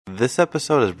This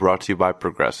episode is brought to you by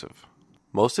Progressive.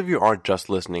 Most of you aren't just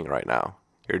listening right now.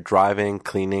 You're driving,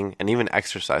 cleaning, and even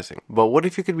exercising. But what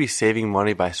if you could be saving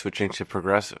money by switching to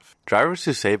Progressive? Drivers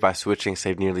who save by switching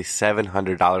save nearly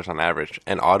 $700 on average,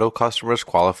 and auto customers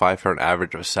qualify for an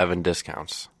average of 7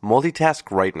 discounts.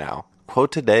 Multitask right now.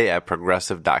 Quote today at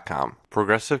Progressive.com.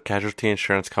 Progressive Casualty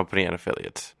Insurance Company and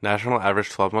Affiliates. National average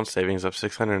 12-month savings of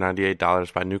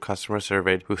 $698 by new customers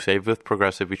surveyed who saved with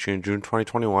Progressive between June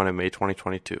 2021 and May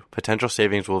 2022. Potential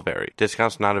savings will vary.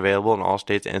 Discounts not available in all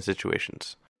states and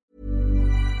situations.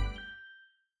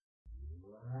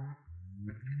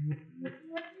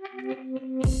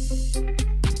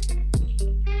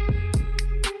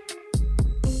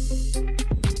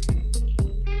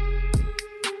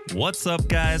 What's up,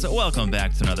 guys? Welcome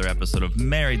back to another episode of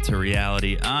Married to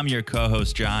Reality. I'm your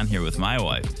co-host, John, here with my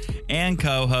wife and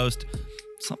co-host.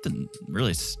 Something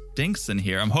really stinks in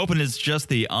here. I'm hoping it's just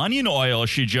the onion oil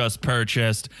she just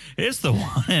purchased. It's the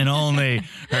one and only.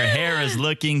 Her hair is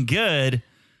looking good.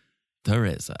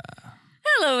 Teresa.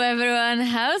 Hello, everyone.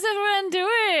 How's everyone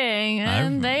doing?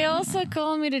 And they also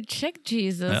call me the Chick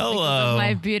Jesus. Hello. Because of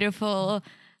my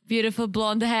beautiful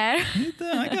blonde hair.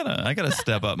 I gotta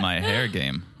step up my hair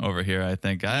game over here. I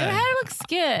think Your hair looks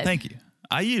good. Thank you.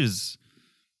 I use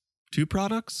 2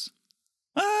 products.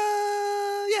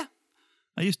 Yeah,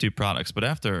 I use 2 products. But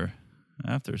after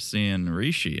seeing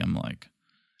Rishi, I'm like,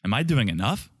 am I doing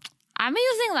enough? I'm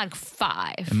using like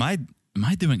 5. Am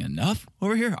I doing enough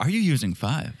over here? Are you using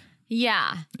 5?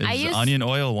 Yeah. Is onion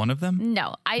oil one of them?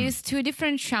 No, I use 2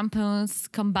 different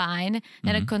shampoos combined,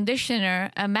 then a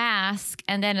conditioner, a mask,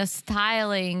 and then a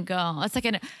styling.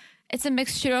 It's a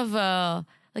mixture of a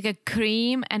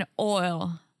cream and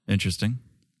oil. Interesting.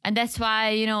 And that's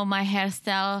why, my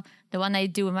hairstyle, the one I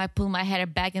do when I pull my hair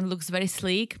back and looks very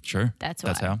sleek. Sure. That's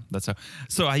why. That's how.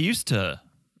 So I used to,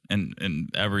 and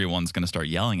everyone's going to start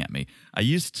yelling at me, I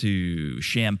used to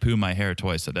shampoo my hair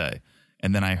twice a day.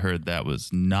 And then I heard that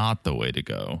was not the way to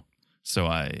go. So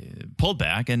I pulled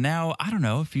back. And now, I don't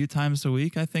know, a few times a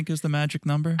week, I think is the magic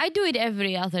number. I do it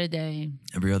every other day.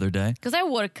 Every other day? Because I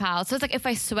work out. So it's like if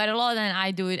I sweat a lot, then I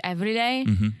do it every day.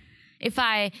 Mm-hmm.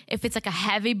 If it's like a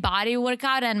heavy body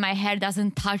workout and my hair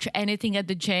doesn't touch anything at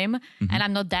the gym and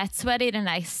I'm not that sweaty, then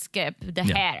I skip the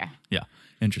hair. Yeah.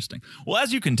 Interesting. Well,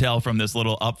 as you can tell from this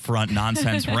little upfront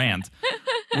nonsense rant,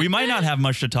 we might not have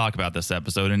much to talk about this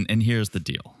episode, and here's the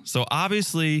deal. So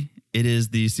obviously, it is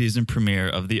the season premiere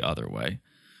of The Other Way.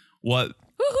 What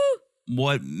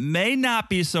may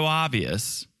not be so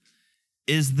obvious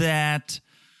is that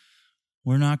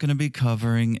we're not going to be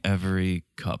covering every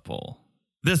couple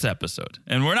this episode,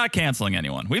 and we're not canceling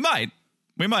anyone. We might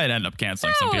end up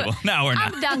canceling some people. No, we're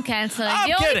not. I'm done canceling. I'm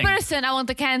kidding. Only person I want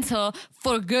to cancel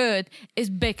for good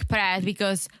is Big Pratt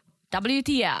because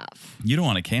WTF. You don't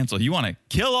want to cancel. You want to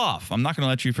kill off. I'm not going to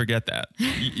let you forget that.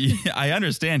 I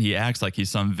understand he acts like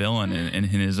he's some villain in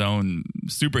his own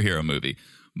superhero movie.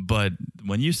 But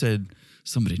when you said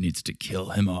somebody needs to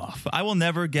kill him off, I will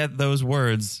never get those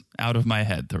words out of my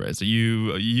head, Teresa.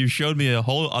 You showed me a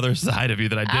whole other side of you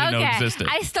that I didn't know existed.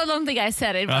 I still don't think I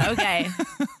said it, but okay.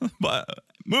 But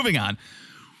moving on,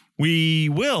 we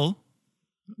will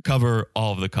cover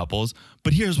all of the couples,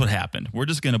 but here's what happened. We're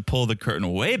just going to pull the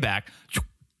curtain way back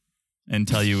and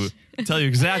tell you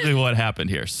exactly what happened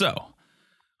here. So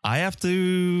I have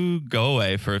to go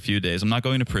away for a few days. I'm not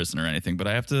going to prison or anything, but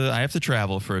I have to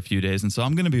travel for a few days. And so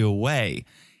I'm going to be away.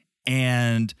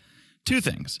 And 2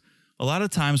 things. A lot of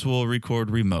times we'll record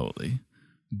remotely,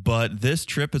 but this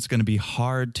trip, it's going to be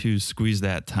hard to squeeze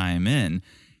that time in.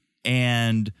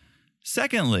 And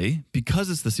secondly, because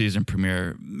it's the season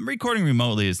premiere, recording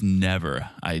remotely is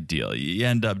never ideal. You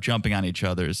end up jumping on each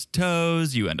other's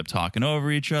toes. You end up talking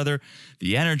over each other.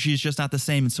 The energy is just not the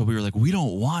same. And so we were like, we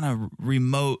don't want to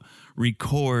remote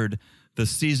record the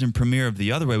season premiere of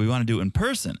The Other Way. We want to do it in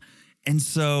person. And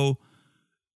so,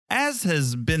 as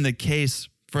has been the case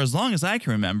for as long as I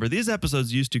can remember, these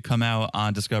episodes used to come out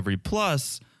on Discovery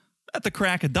Plus at the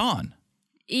crack of dawn.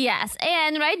 Yes,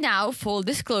 and right now, full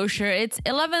disclosure, it's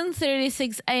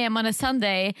 11:36 a.m. on a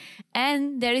Sunday,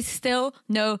 and there is still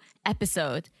no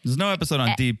episode. There's no episode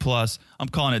on D+. I'm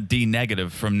calling it D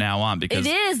negative from now on because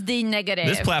it is D negative.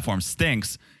 This platform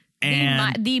stinks.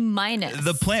 And D minus.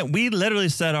 The plan, we literally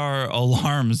set our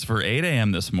alarms for 8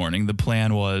 a.m. this morning. The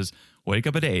plan was wake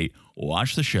up at 8,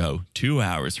 watch the show, 2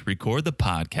 hours, record the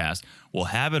podcast. We'll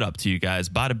have it up to you guys.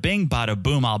 Bada bing, bada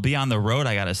boom. I'll be on the road.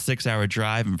 I got a 6-hour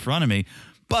drive in front of me.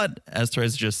 But as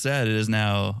Teresa just said, it is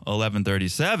now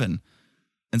 11:37,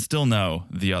 and still know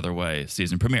The Other Way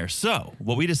season premiere. So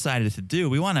what we decided to do,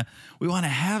 we want to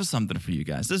have something for you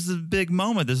guys. This is a big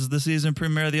moment. This is the season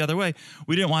premiere of The Other Way.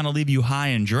 We didn't want to leave you high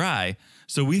and dry.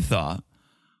 So we thought,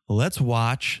 let's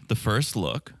watch the first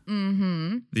look.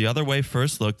 Mm-hmm. The Other Way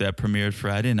first look that premiered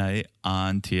Friday night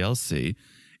on TLC.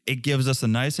 It gives us a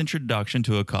nice introduction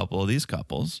to a couple of these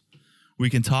couples. We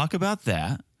can talk about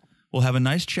that. We'll have a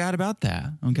nice chat about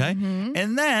that. Okay. Mm-hmm.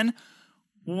 And then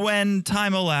when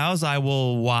time allows, I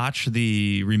will watch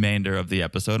the remainder of the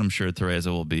episode. I'm sure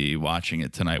Teresa will be watching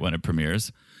it tonight when it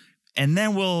premieres. And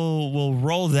then we'll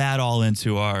roll that all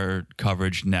into our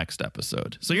coverage next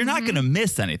episode. So you're not going to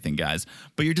miss anything, guys,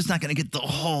 but you're just not going to get the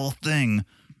whole thing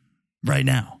right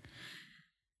now.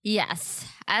 Yes,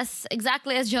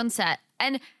 exactly as John said.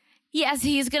 And yes,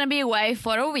 he's going to be away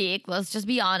for a week. Let's just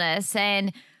be honest.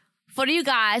 And for you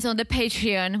guys on the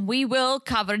Patreon, we will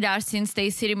cover Darcy and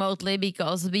Stacey remotely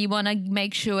because we want to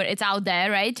make sure it's out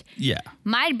there, right? Yeah.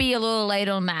 Might be a little late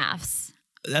on maths.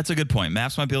 That's a good point.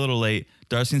 Maps might be a little late.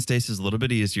 Darcy and Stacey is a little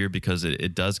bit easier because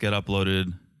it does get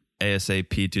uploaded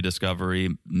ASAP to Discovery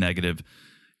negative,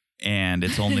 and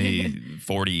it's only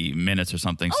 40 minutes or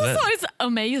something. So Also, it's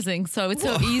amazing. So it's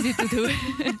so easy to do.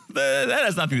 that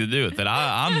has nothing to do with it.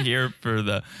 I'm here for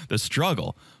the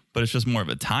struggle, but it's just more of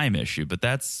a time issue. But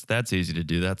that's easy to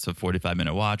do. That's a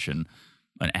 45-minute watch and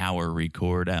an hour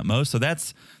record at most. So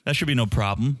that should be no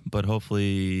problem. But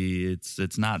hopefully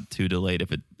it's not too delayed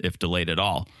if delayed at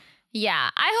all. Yeah,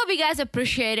 I hope you guys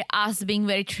appreciate us being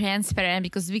very transparent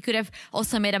because we could have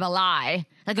also made up a lie,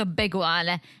 like a big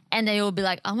one, and they will be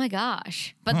like, "Oh my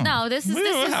gosh!" But no, this is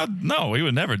no, we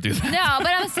would never do that. No,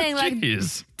 but I'm saying like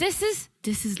Jeez. this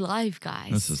is life,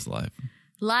 guys. This is life.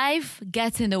 Life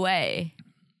gets in the way.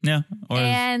 Yeah,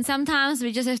 and sometimes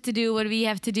we just have to do what we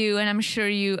have to do, and I'm sure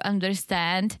you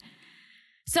understand.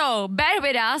 So bear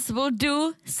with us. We'll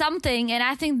do something. And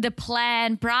I think the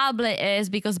plan probably is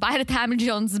because by the time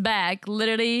John's back,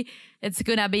 literally it's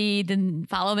going to be the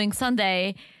following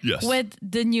Sunday with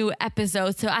the new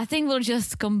episode. So I think we'll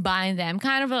just combine them,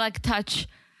 kind of like touch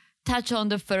on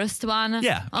the first one,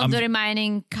 on the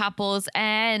remaining couples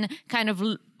and kind of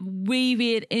weave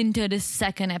it into the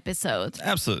second episode.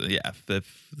 Absolutely, yeah.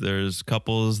 If there's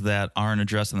couples that aren't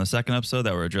addressed in the second episode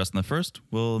that were addressed in the first,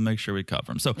 we'll make sure we cover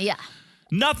them. So yeah.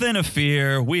 Nothing to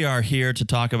fear. We are here to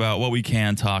talk about what we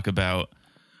can talk about.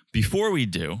 Before we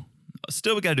do,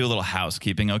 still we got to do a little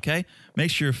housekeeping, okay?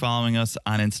 Make sure you're following us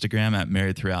on Instagram at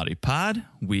Married to Reality Pod.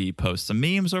 We post some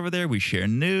memes over there. We share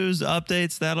news,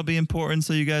 updates. That'll be important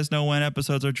so you guys know when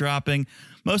episodes are dropping.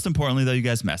 Most importantly, though, you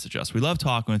guys message us. We love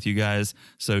talking with you guys,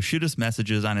 so shoot us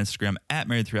messages on Instagram at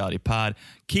Married to Reality Pod.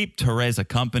 Keep Teresa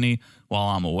company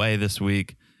while I'm away this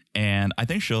week, and I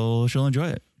think she'll enjoy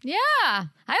it. Yeah,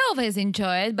 I always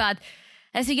enjoy it, but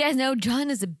as you guys know, John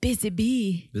is a busy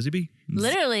bee. Busy bee?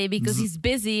 Literally, because he's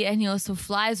busy and he also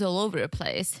flies all over the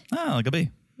place. Oh, like a bee.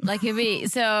 Like a bee.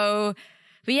 So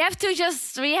we have to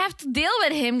deal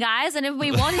with him, guys. And if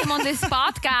we want him on this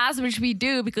podcast, which we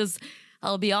do, because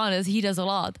I'll be honest, he does a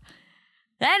lot,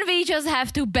 then we just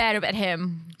have to bear with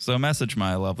him. So message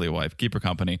my lovely wife, keep her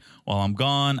company while I'm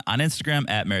gone on Instagram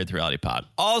at Married to Reality Pod.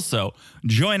 Also,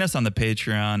 join us on the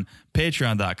Patreon,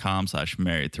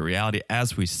 patreon.com/Married to Reality.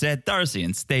 As we said, Darcy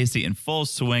and Stacey in full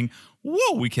swing.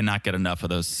 Whoa, we cannot get enough of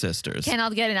those sisters.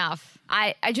 Cannot get enough.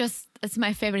 It's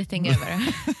my favorite thing ever.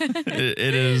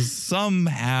 It is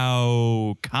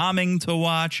somehow calming to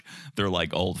watch. They're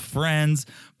like old friends,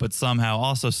 but somehow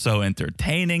also so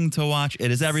entertaining to watch.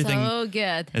 It is everything. So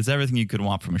good. It's everything you could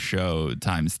want from a show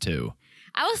times two.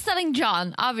 I was telling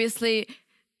John, obviously,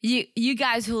 you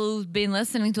guys who've been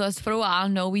listening to us for a while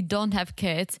know we don't have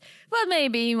kids, but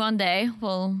maybe one day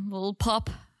we'll pop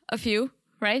a few,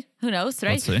 right? Who knows,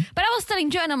 right? Let's see. But I was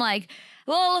telling John, I'm like,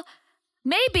 well,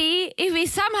 maybe if we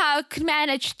somehow could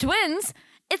manage twins,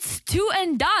 it's 2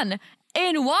 and done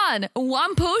in one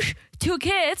push, 2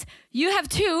 kids. You have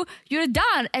 2, you're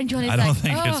done. And John is I don't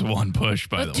think it's one push,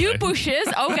 by the way. 2 pushes,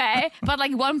 okay, but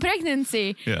like 1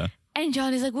 pregnancy. Yeah. And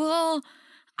John is like, well,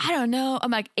 I don't know.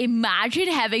 I'm like, imagine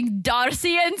having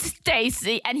Darcy and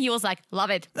Stacey. And he was like,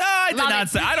 love it. No, I did not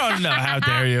say. I don't know. How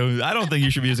dare you? I don't think you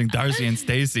should be using Darcy and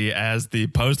Stacey as the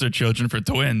poster children for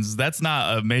twins. That's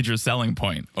not a major selling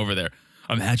point over there.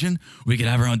 Imagine we could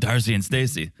have our own Darcy and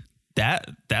Stacey.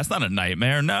 That's not a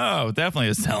nightmare. No, definitely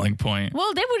a selling point.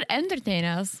 Well, they would entertain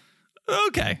us.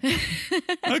 Okay.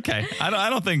 Okay. I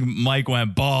don't think Mike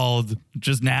went bald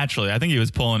just naturally. I think he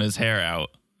was pulling his hair out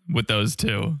with those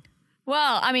 2.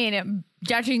 Well, I mean,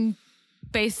 judging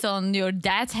based on your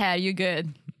dad's hair, you're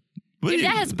good. Your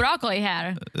dad has broccoli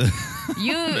hair.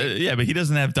 Yeah, but he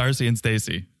doesn't have Darcy and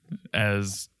Stacey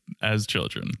as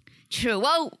children. True.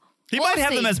 Well, He we'll might have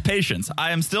see. them as patients.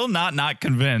 I am still not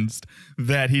convinced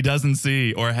that he doesn't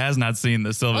see or has not seen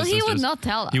the Silva Well, he sisters. would not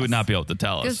tell us. He would not be able to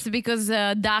tell us. Because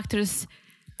doctors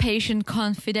patient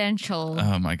confidential.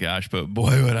 Oh my gosh! But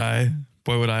boy, would I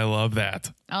love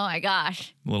that Oh my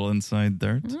gosh. little inside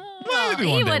dirt. Well, Maybe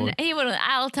one day he wouldn't.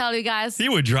 I'll tell you guys. he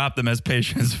would drop them as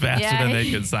patients faster Yeah, than they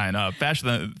he- could sign up, faster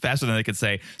than they could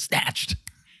say snatched.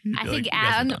 I Like, think you guys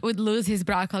are Anne done. would lose his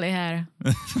broccoli hair.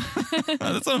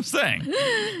 That's what I'm saying.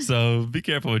 So be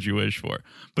careful what you wish for.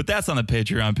 But that's on the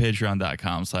Patreon,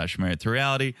 patreon.com/married to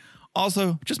reality.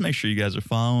 Also, just make sure you guys are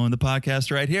following the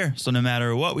podcast right here. So no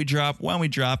matter what we drop, when we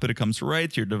drop it, it comes right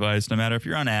to your device. No matter if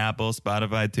you're on Apple,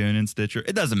 Spotify, TuneIn, Stitcher,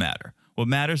 it doesn't matter. What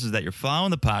matters is that you're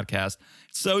following the podcast.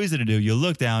 It's so easy to do. You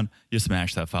look down, you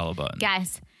smash that follow button.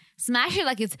 Guys, smash it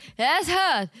like it's as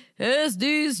hot as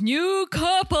these new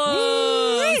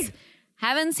couples.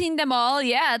 Haven't seen them all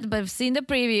yet, but I've seen the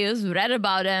previews, read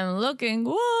about them, looking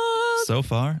what? So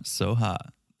far, so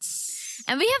hot.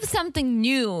 And we have something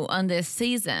new on this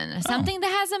season, something that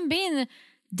hasn't been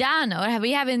done or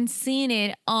we haven't seen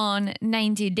it on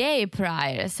 90 Day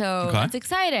Prior. So Okay. it's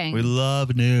exciting. We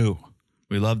love new.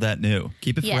 We love that new.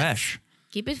 Keep it Yes. fresh.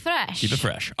 Keep it fresh. Keep it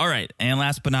fresh. All right. And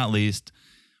last but not least,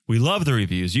 we love the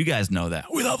reviews. You guys know that.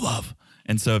 We love.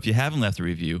 And so if you haven't left a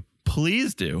review,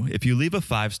 please do. If you leave a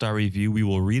 5-star review, we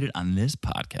will read it on this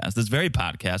podcast, this very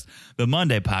podcast, the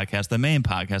Monday podcast, the main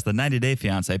podcast, the 90 Day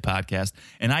Fiancé podcast.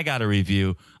 And I got a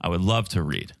review I would love to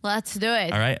read. Let's do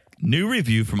it. All right. New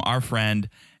review from our friend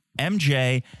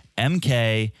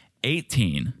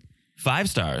MJMK18. 5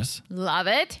 stars. Love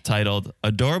it. Titled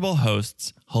Adorable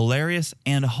Hosts, Hilarious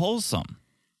and Wholesome.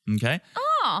 Okay?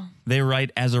 Oh, They write,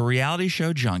 as a reality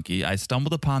show junkie, I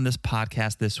stumbled upon this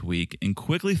podcast this week and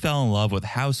quickly fell in love with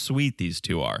how sweet these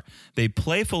two are. They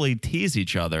playfully tease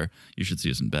each other, you should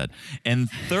see us in bed, and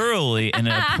thoroughly and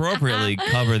appropriately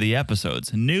cover the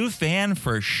episodes. New fan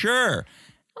for sure.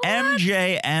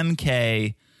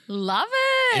 MJMK. love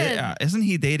it. Isn't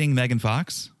he dating Megan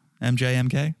Fox?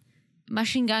 MJMK?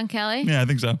 Machine Gun Kelly. Yeah, I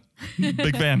think so.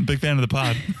 Big fan of the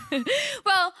pod.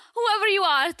 Well, whoever you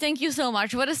are, thank you so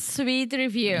much. What a sweet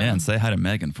review. Yeah, and say hi to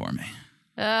Megan for me.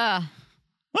 Ugh.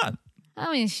 What?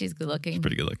 I mean, she's good looking.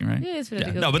 Pretty good looking, right? Yeah, it's pretty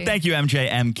good No, but looking. thank you,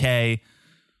 MJMK.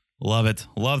 Love it.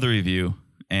 Love the review.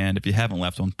 And if you haven't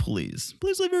left one, please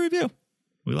leave a review.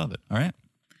 We love it. All right?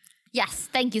 Yes,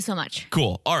 thank you so much.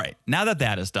 Cool. All right. Now that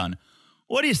that is done,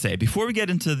 what do you say? Before we get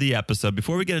into the episode,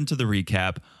 before we get into the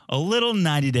recap, a little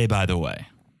 90 Day by the way.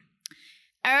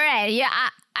 All right. Yeah,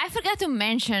 I forgot to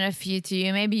mention a few to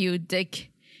you. Maybe you dig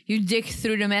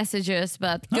through the messages,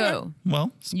 but go. All right.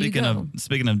 Well, speaking go.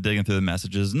 of digging through the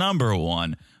messages, number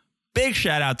one, big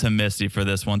shout out to Missy for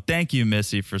this one. Thank you,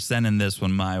 Missy, for sending this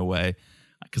one my way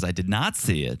because I did not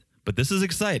see it, but this is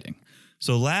exciting.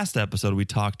 So last episode, we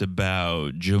talked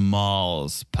about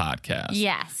Jamal's podcast.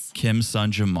 Yes. Kim's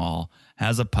son, Jamal,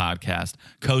 has a podcast,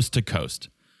 Coast to Coast.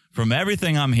 From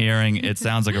everything I'm hearing, it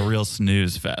sounds like a real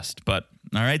snooze fest, but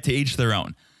all right, to each their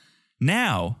own.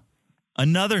 Now,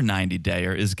 another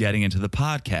 90-dayer is getting into the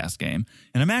podcast game,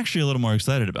 and I'm actually a little more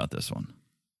excited about this one.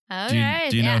 All Do you,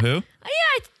 right. do you know yeah. who?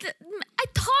 Yeah, I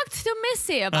talked to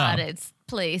Missy about Oh. it,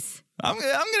 please. I'm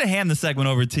going to hand the segment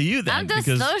over to you then. I'm the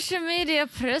because social media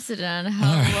president.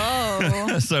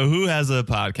 Hello. So who has a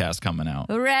podcast coming out?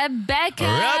 Rebecca.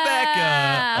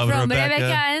 Rebecca of From Rebecca.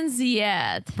 Rebecca and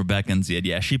Ziad. Rebecca and Ziad.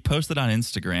 Yeah, she posted on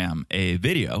Instagram a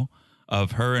video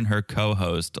of her and her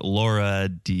co-host, Laura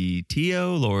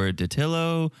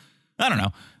DiTillo. I don't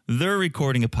know. They're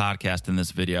recording a podcast in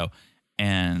this video,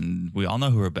 and we all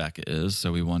know who Rebecca is,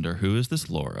 so we wonder, who is this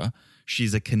Laura?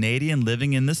 She's a Canadian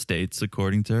living in the States,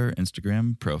 according to her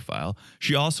Instagram profile.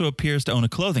 She also appears to own a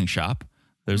clothing shop.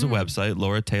 There's a website,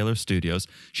 Laura Taylor Studios.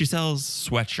 She sells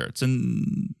sweatshirts,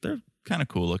 and they're kind of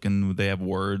cool looking. They have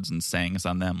words and sayings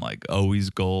on them like always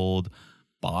gold,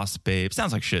 boss babe.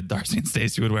 Sounds like shit Darcy and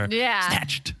Stacey would wear. Yeah.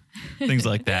 Snatched. Things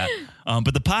like that.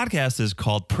 But the podcast is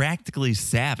called Practically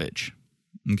Savage.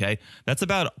 Okay. That's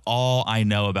about all I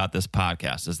know about this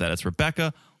podcast is that it's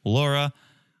Rebecca, Laura,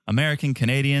 American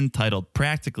Canadian, titled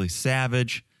Practically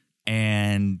Savage,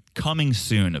 and coming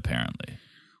soon, apparently.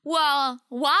 Well,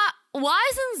 why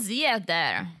isn't Ziad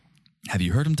there? Have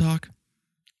you heard him talk?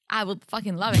 I would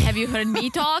fucking love it. Have you heard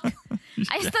me talk?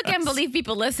 I still can't believe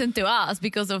people listen to us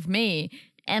because of me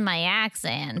and my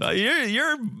accent.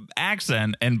 Your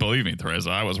accent, and believe me,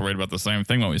 Teresa, I was worried about the same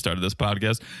thing when we started this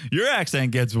podcast. Your accent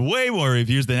gets way more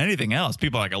reviews than anything else.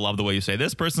 People are like, I love the way you say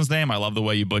this person's name. I love the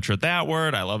way you butchered that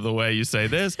word. I love the way you say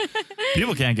this.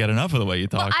 People can't get enough of the way you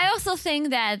talk. I also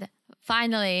think that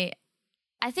finally,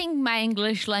 I think my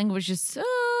English language is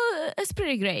it's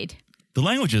pretty great. The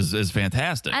language is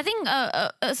fantastic. I think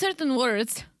certain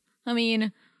words. I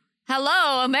mean,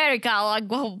 hello, America. Like,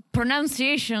 well,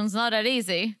 pronunciation's not that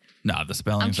easy. No, the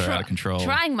spellings are out of control.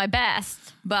 Trying my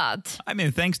best, but I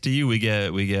mean, thanks to you, we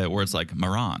get words like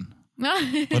moron.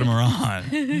 What a moron!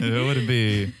 It wouldn't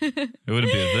be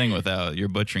a thing without your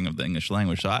butchering of the English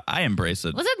language. So I embrace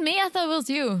it. Was it me? I thought it was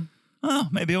you. Oh,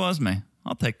 maybe it was me.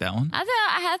 I'll take that one.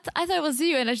 I thought it was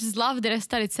you, and I just loved it. I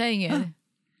started saying it.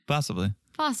 Possibly.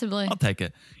 Possibly. I'll take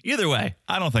it. Either way,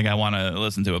 I don't think I want to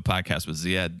listen to a podcast with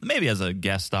Ziad. Maybe as a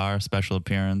guest star, special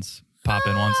appearance, pop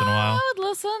in once in a while. I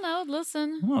would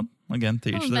listen. Well, again,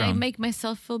 to each their own. Make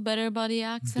myself feel better about the To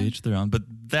accent. each their own. But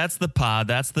that's the pod.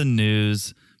 That's the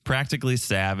news. Practically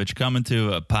Savage coming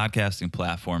to a podcasting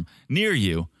platform near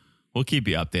you. We'll keep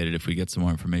you updated if we get some more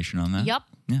information on that. Yup.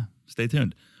 Yeah, stay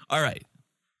tuned. All right.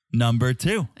 Number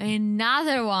 2.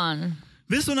 Another one.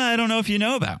 This one I don't know if you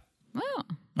know about. Oh.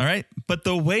 All right. But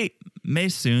the wait may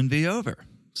soon be over.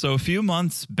 So a few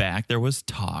months back, there was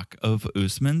talk of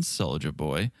Usman Soulja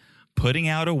Boy putting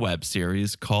out a web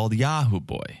series called Yahoo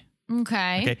Boy.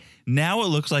 Okay. Okay. Now it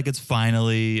looks like it's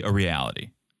finally a reality.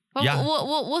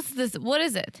 Well, what's this? What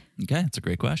is it? Okay. That's a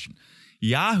great question.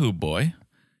 Yahoo Boy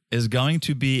is going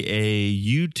to be a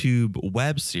YouTube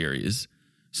web series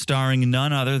starring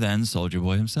none other than Soulja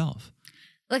Boy himself.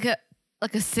 Like a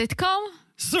sitcom?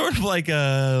 Sort of like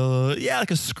a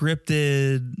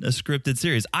scripted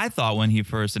series. I thought when he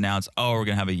first announced, we're going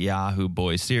to have a Yahoo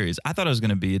Boy series, I thought it was going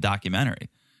to be a documentary.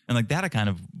 And like that, I kind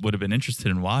of would have been interested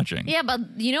in watching. Yeah, but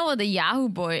you know what the Yahoo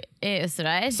Boy is,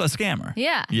 right? It's a scammer.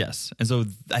 Yeah. Yes. And so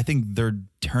I think they're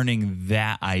turning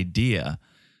that idea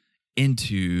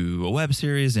into a web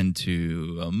series,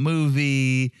 into a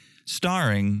movie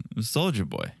starring Soulja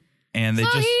Boy. And they So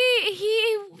just...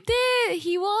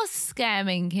 he was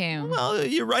scamming him. Well,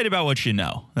 you're right about what you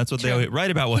know. That's what they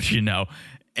write about what you know.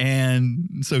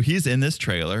 And so he's in this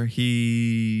trailer.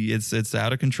 It's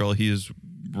out of control. He's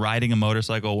riding a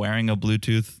motorcycle, wearing a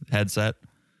Bluetooth headset.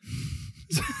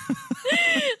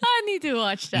 I need to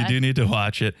watch that. You do need to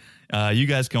watch it. You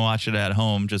guys can watch it at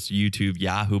home. Just YouTube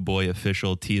Yahoo Boy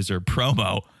official teaser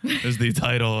promo is the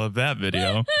title of that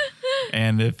video.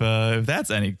 And if that's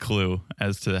any clue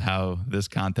as to how this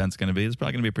content's going to be, it's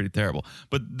probably going to be pretty terrible.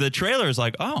 But the trailer is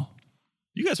like, oh,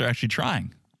 you guys are actually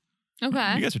trying.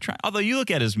 Okay. You guys are trying. Although you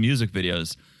look at his music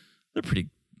videos, they're pretty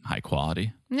high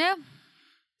quality. Yeah.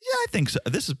 Yeah, I think so.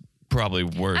 This is probably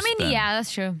worse. I mean, yeah,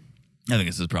 that's true. I think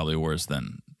this is probably worse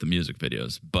than the music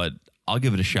videos, but I'll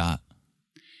give it a shot.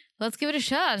 Let's give it a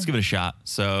shot. Let's give it a shot.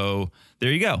 So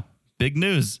there you go. Big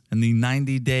news in the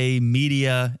 90-day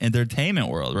media entertainment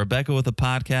world. Rebecca with a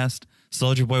podcast,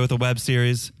 Soulja Boy with a web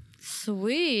series.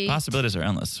 Sweet. Possibilities are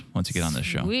endless once you get on this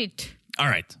show. Sweet. All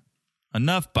right.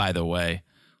 Enough, by the way.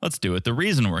 Let's do it. The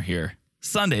reason we're here,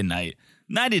 Sunday night,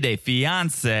 90 Day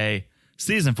Fiancé,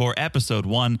 Season 4, Episode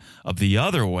 1 of The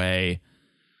Other Way.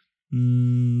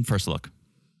 First look.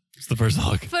 It's the first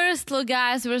look. First look,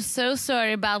 guys, we're so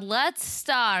sorry, but let's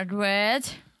start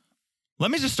with... Let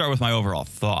me just start with my overall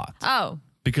thought. Oh.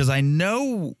 Because I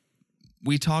know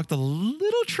we talked a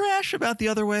little trash about The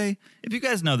Other Way. If you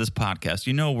guys know this podcast,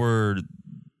 you know we're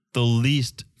the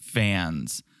least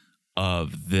fans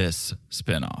of this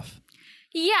spinoff.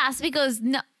 Yes, because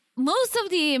most of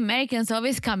the Americans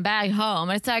always come back home.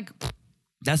 It's like...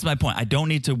 That's my point. I don't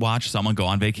need to watch someone go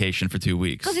on vacation for 2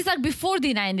 weeks. Because it's like before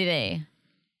the 90 day.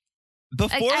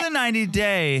 Before the 90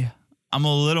 day, I'm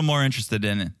a little more interested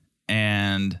in it.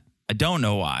 And I don't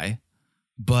know why.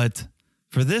 But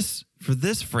for this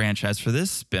franchise, for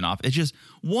this spinoff, it just,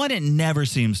 one, it never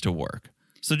seems to work.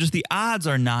 So just the odds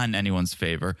are not in anyone's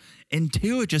favor. And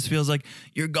two, it just feels like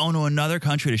you're going to another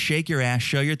country to shake your ass,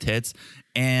 show your tits,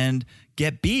 and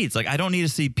get beads. Like, I don't need to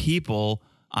see people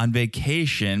on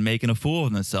vacation making a fool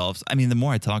of themselves. I mean, the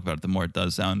more I talk about it, the more it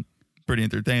does sound pretty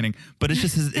entertaining. But it's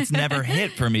just, it's never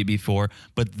hit for me before.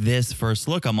 But this first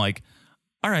look, I'm like,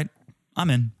 all right, I'm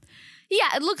in.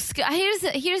 Yeah, it looks good.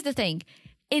 Here's the thing.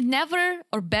 It never,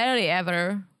 or barely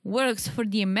ever, works for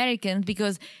the Americans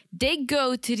because they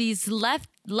go to these less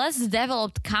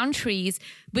developed countries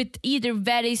with either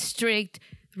very strict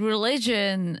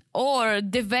religion or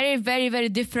the very, very, very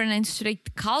different and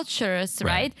strict cultures,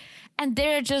 right? And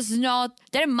they're just not,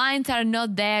 their minds are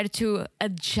not there to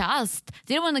adjust.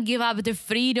 They don't want to give up the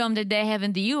freedom that they have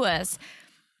in the US.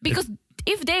 Because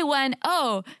if they went,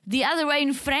 the other way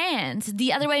in France,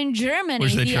 the other way in Germany,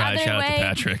 Which they the tried. other Shout way,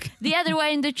 out to Patrick. the other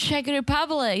way in the Czech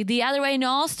Republic, the other way in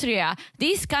Austria,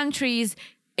 these countries,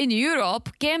 in Europe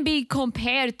can be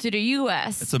compared to the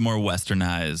US. It's a more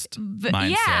westernized mindset.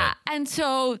 Yeah, and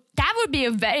so that would be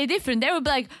a very different. They would be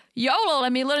like, YOLO,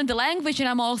 let me learn the language and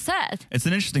I'm all set. It's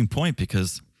an interesting point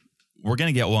because we're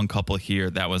going to get one couple here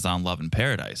that was on Love in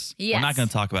Paradise. Yes. We're not going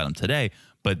to talk about them today,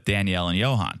 but Danielle and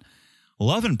Johan.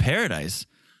 Love in Paradise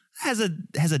has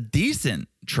a decent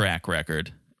track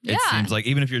record. It Yeah. seems like,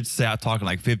 even if you're talking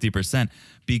like 50%,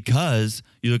 because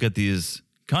you look at these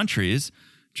countries,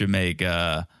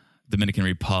 Jamaica, Dominican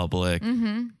Republic,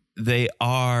 they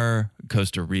are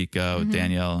Costa Rica, with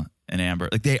Danielle and Amber.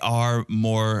 Like, they are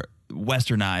more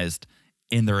westernized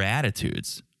in their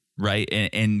attitudes, right?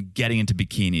 And getting into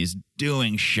bikinis,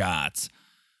 doing shots.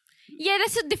 Yeah,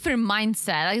 that's a different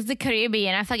mindset. Like, it's the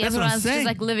Caribbean. I feel like That's what I'm everyone's just saying.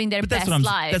 like living their But best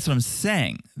life. That's what I'm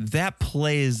saying. That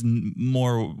plays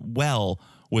more well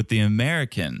with the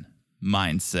American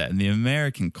mindset and the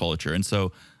American culture. And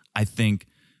so I think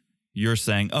you're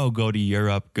saying, oh, go to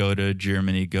Europe, go to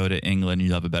Germany, go to England,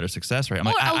 you'll have a better success rate. I'm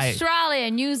or like, Australia,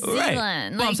 New Zealand, Right. Well,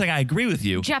 I'm like saying I agree with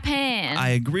you. Japan. I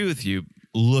agree with you.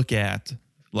 Look at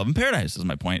Love in Paradise is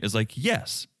my point. Is like,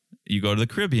 yes, you go to the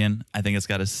Caribbean. I think it's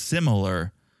got a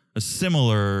similar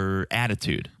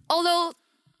attitude. Although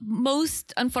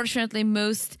unfortunately,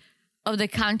 most of the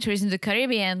countries in the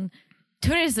Caribbean,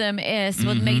 tourism is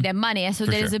what make them money. And so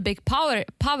For there is sure. a big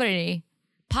poverty,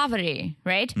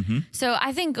 right? So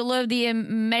I think a lot of the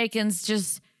Americans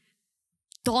just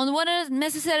don't want to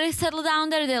necessarily settle down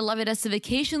there. They love it as a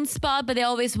vacation spot, but they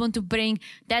always want to bring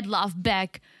that love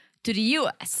back to the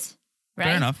US, right?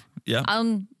 Fair enough. Yeah.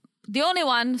 The only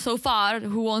one so far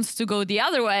who wants to go the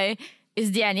other way is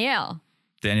Danielle.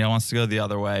 Danielle wants to go the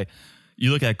other way.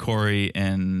 You look at Corey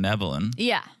and Evelyn,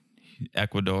 Yeah.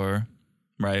 Ecuador,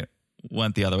 right?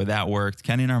 Went the other way. That worked.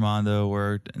 Kenny and Armando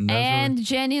worked. And, those And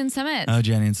Jenny and Summit. were,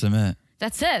 Jenny and Submit.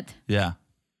 That's it. Yeah.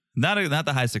 Not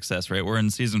the high success rate. We're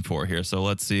in season 4 here, so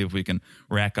let's see if we can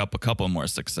rack up a couple more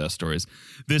success stories.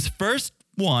 This first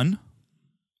one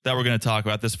that we're going to talk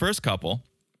about, this first couple,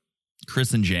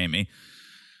 Chris and Jamie,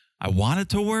 I want it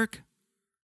to work.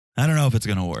 I don't know if it's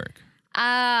going to work.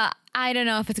 I don't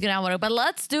know if it's gonna work, but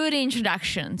let's do the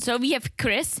introduction. So we have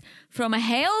Chris from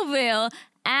Haleville,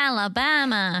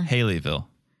 Alabama. Haleyville.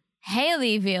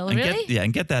 Haleyville, And really?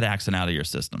 and get that accent out of your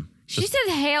system. She said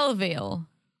Haleville.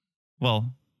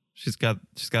 Well, she's got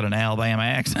an Alabama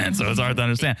accent, so it's hard to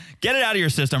understand. Get it out of your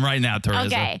system right now, Teresa.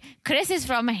 Okay, Chris is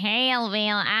from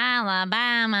Haleville,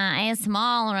 Alabama, a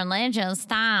small religious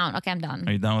town. Okay, I'm done.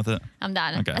 Are you done with it? I'm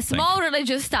done. Okay, A thank small you.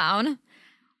 religious town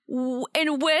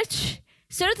in which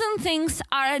certain things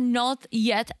are not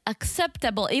yet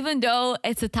acceptable, even though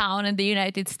it's a town in the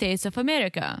United States of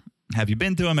America. Have you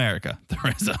been to America,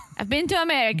 Teresa? I've been to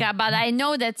America, but I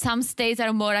know that some states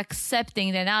are more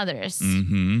accepting than others.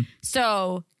 Mm-hmm.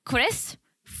 So, Chris,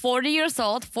 40 years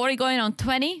old, 40 going on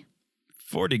 20.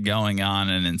 40 going on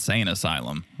an insane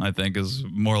asylum, I think, is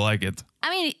more like it. I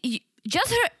mean,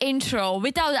 just her intro,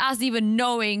 without us even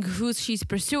knowing who she's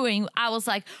pursuing, I was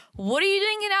like, what are you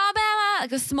doing in Alabama?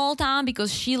 Like a small town,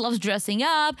 because she loves dressing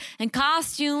up and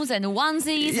costumes and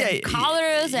onesies and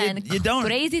colors and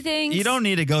crazy things. You don't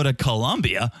need to go to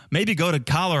Columbia. Maybe go to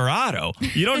Colorado.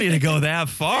 You don't need to go that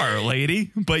far,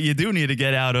 lady. But you do need to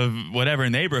get out of whatever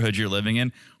neighborhood you're living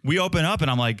in. We open up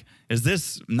and I'm like, is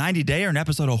this 90 Day or an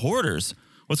episode of Hoarders?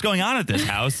 What's going on at this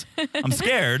house? I'm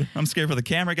scared. I'm scared for the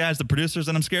camera guys, the producers,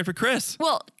 and I'm scared for Chris.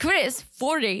 Well, Chris,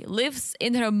 40, lives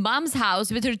in her mom's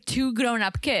house with her 2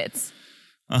 grown-up kids.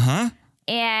 Uh-huh.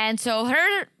 And so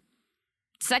her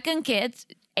second kid,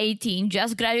 18,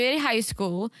 just graduated high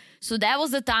school. So that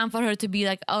was the time for her to be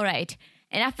like, all right,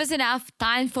 enough is enough.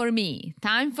 Time for me.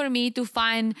 Time for me to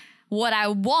find what I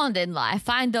want in life.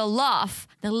 Find the love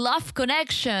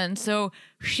connection. So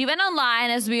she went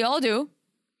online, as we all do.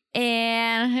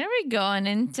 And here we go, an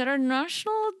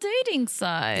international dating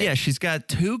site. Yeah, she's got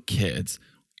 2 kids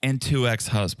and 2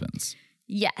 ex-husbands.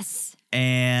 Yes.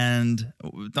 And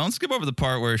don't skip over the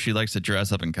part where she likes to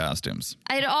dress up in costumes.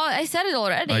 I said it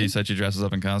already. Oh, you said she dresses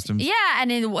up in costumes? Yeah,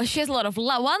 and she has a lot of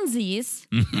onesies.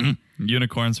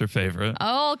 Unicorn's her favorite.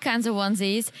 All kinds of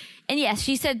onesies. And yes,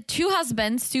 she said 2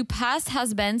 husbands, 2 past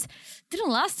husbands. Didn't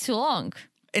last too long.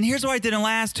 And here's why it didn't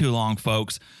last too long,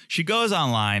 folks. She goes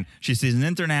online, she sees an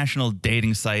international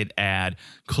dating site ad,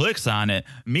 clicks on it,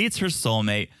 meets her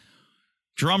soulmate.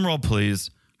 Drum roll, please.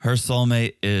 Her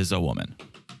soulmate is a woman.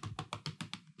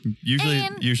 Usually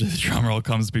the drum roll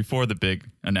comes before the big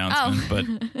announcement,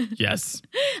 but yes.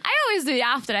 I always do it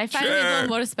after. I find it a little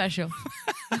more special.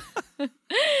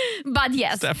 But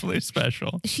yes. It's definitely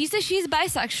special. She says she's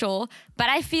bisexual, but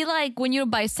I feel like when you're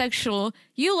bisexual,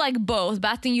 you like both,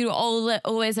 but I think you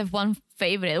always have one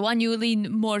favorite? One you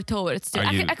lean more towards?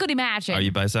 I could imagine. Are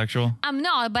you bisexual? I'm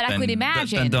not, but I could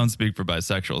imagine. Then don't speak for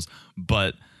bisexuals.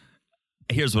 But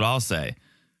here's what I'll say.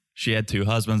 She had 2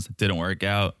 husbands, didn't work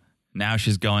out. Now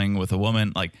she's going with a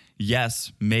woman. Like,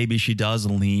 yes, maybe she does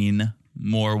lean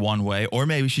more one way, or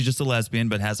maybe she's just a lesbian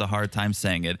but has a hard time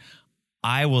saying it.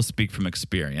 I will speak from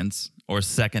experience or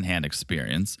secondhand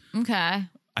experience. Okay.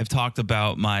 I've talked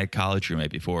about my college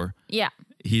roommate before. Yeah.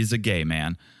 He's a gay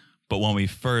man. But when we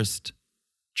first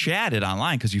chatted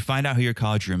online, because you find out who your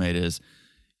college roommate is,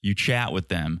 you chat with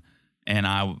them. And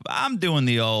I'm doing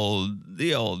the old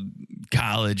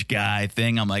college guy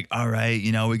thing. I'm like, all right,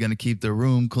 we're going to keep the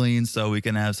room clean so we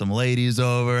can have some ladies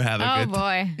over, have a good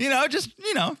boy.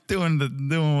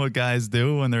 Doing what guys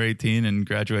do when they're 18 and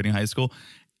graduating high school.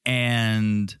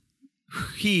 And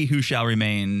he who shall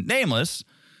remain nameless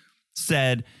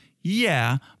said,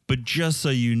 yeah, but just so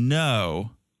you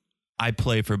know, I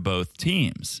play for both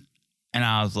teams. And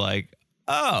I was like,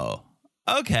 oh,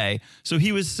 okay. So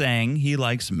he was saying he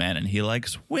likes men and he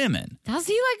likes women. Does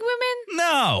he like women?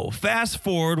 No. Fast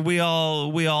forward, we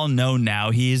all know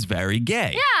now he's very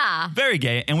gay. Yeah. Very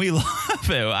gay. And we love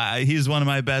it. He's one of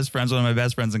my best friends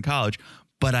in college.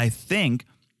 But I think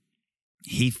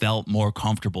he felt more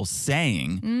comfortable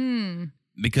saying,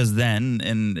 because then,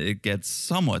 and it gets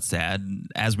somewhat sad,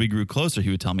 as we grew closer,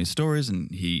 he would tell me stories, and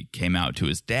he came out to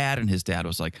his dad, and his dad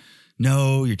was like,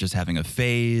 no, you're just having a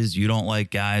phase. You don't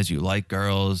like guys. You like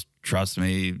girls. Trust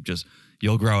me,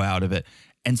 you'll grow out of it.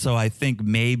 And so I think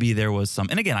maybe there was some,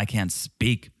 and again, I can't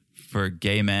speak for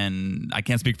gay men. I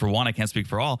can't speak for one. I can't speak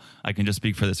for all. I can just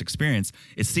speak for this experience.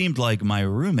 It seemed like my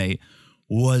roommate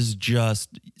was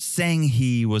just saying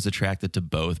he was attracted to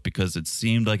both because it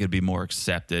seemed like it'd be more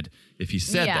accepted if he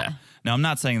said that. Now, I'm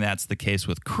not saying that's the case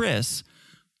with Chris,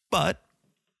 but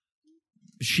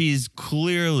she's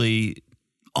clearly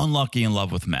unlucky in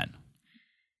love with men.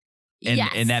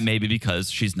 And that may be because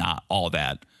she's not all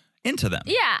that into them.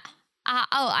 Yeah.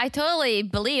 I totally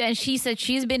believe. And she said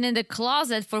she's been in the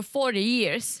closet for 40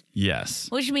 years. Yes.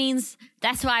 Which means,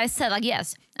 that's why I said, like,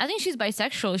 yes, I think she's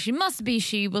bisexual. She must be.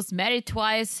 She was married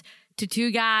twice to 2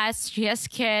 guys. She has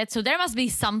kids. So there must be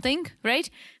something, right?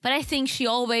 But I think she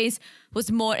always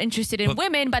was more interested in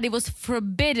women, but it was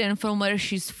forbidden from where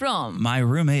she's from. My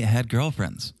roommate had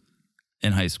girlfriends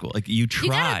in high school. Like, you try.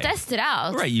 You gotta test it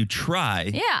out. Right, you try.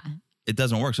 Yeah. It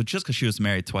doesn't work. So just because she was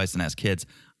married twice and has kids,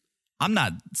 I'm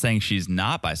not saying she's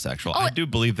not bisexual. I do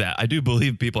believe that. I do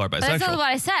believe people are bisexual. But that's not what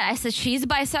I said. I said she's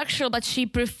bisexual, but she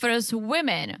prefers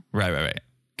women. Right.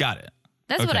 Got it.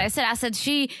 That's what I said. I said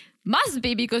she must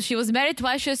be because she was married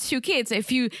twice, she has 2 kids.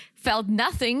 If you felt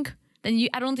nothing, then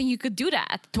I don't think you could do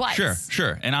that twice.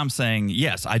 Sure. And I'm saying,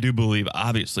 yes, I do believe,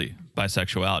 obviously,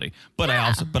 bisexuality. But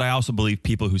I also believe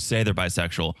people who say they're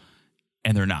bisexual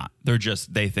and they're not.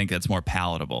 They think it's more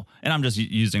palatable. And I'm just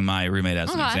using my roommate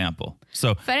as an example.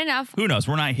 So fair enough. Who knows?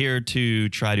 We're not here to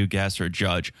try to guess or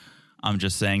judge. I'm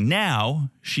just saying now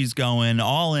she's going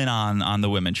all in on the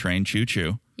women train.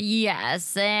 Choo-choo.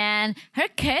 Yes, and her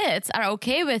kids are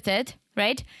okay with it,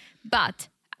 right? But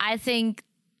I think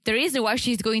the reason why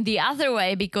she's going the other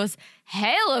way because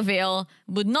Haleyville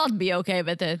would not be okay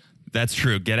with it. That's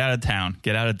true. Get out of town.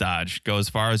 Get out of Dodge. Go as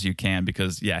far as you can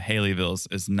because, Haleyville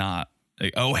is not...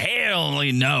 oh, hell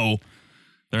no.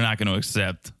 They're not going to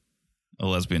accept a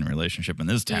lesbian relationship in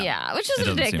this town. Yeah, which is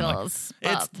ridiculous.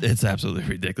 It's absolutely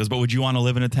ridiculous. But would you want to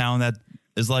live in a town that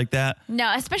is like that?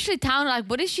 No, especially town, like,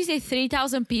 what did she say,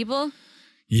 3,000 people?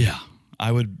 Yeah,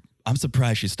 I would. I'm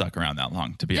surprised she stuck around that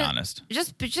long, to be honest.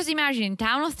 Just imagine,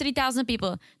 town of 3,000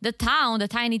 people. The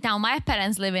tiny town my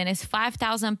parents live in is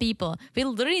 5,000 people. We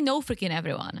literally know freaking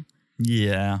everyone.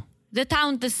 Yeah.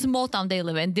 The small town they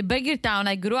live in. The bigger town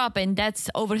I grew up in, that's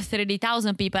over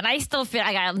 30,000 people. And I still feel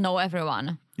like I know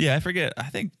everyone. Yeah, I forget. I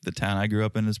think the town I grew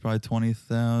up in is probably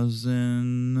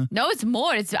 20,000. No, it's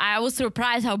more. I was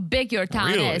surprised how big your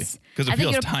town is. Because it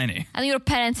feels tiny. I think your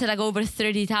parents said like over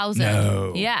 30,000.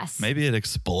 No. Yes. Maybe it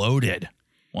exploded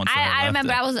once I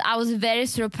remember I was very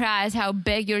surprised how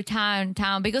big your town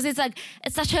because it's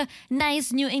such a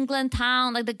nice New England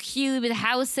town, like the cute with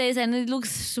houses, and it looks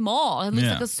small. It looks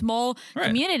like a small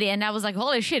community, and I was like,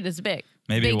 holy shit, it's big.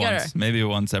 Maybe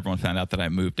once everyone found out that I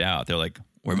moved out, they're like,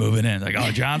 we're moving in. Like,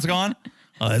 oh, John's gone?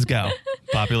 Oh, let's go.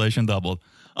 Population doubled.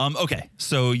 Okay,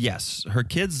 so yes, her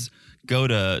kids go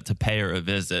to pay her a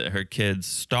visit. Her kids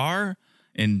Star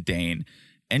and Dane,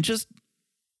 and just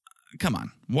come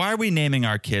on. Why are we naming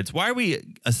our kids? Why are we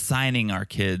assigning our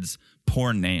kids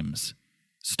porn names?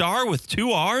 Star with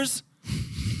 2 R's?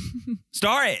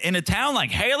 Star in a town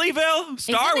like Haleyville?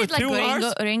 Star with 2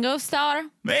 R's? Ringo Star?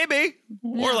 Maybe.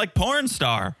 Or like porn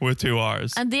star with 2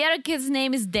 R's. And the other kid's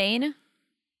name is Dane?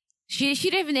 She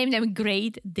should have named them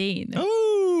Great Dane.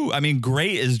 Oh, I mean,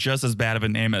 Great is just as bad of a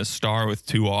name as Star with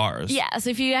 2 R's. Yeah, so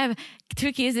if you have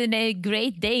 2 kids and a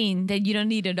Great Dane, then you don't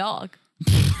need a dog.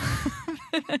 Yeah,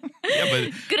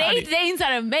 but Great Danes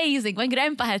are amazing. My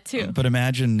grandpa had 2. But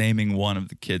imagine naming one of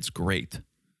the kids Great.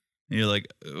 And you're like,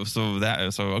 so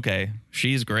okay,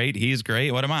 she's great, he's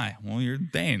great. What am I? Well, you're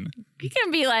Dane. You can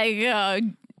be like,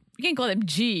 you can call them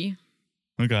G.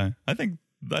 Okay, I think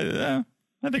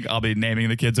I'll be naming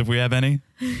the kids if we have any.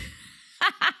 We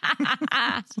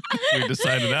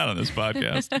decided that on this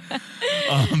podcast.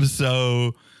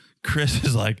 So Chris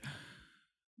is like,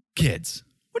 kids,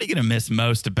 what are you going to miss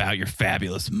most about your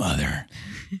fabulous mother?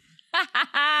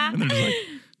 And they're just like,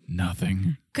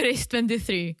 nothing. Chris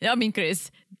 23. I mean, Chris.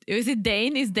 Is it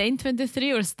Dane? Is Dane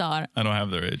 23 or Star? I don't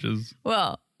have their ages.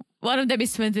 Well, one of them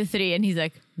is 23 and he's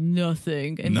like,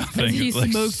 nothing. And Nothing. he Like,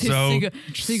 smoked so- his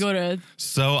cigarette.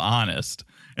 So honest.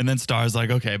 And then Star's like,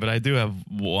 okay, but I do have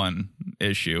one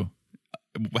issue.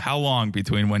 How long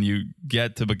between when you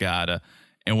get to Bagada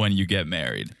and when you get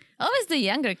married? Always the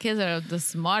younger kids are the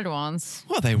smart ones.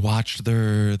 Well, they watched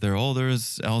their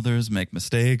elders make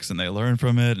mistakes and they learn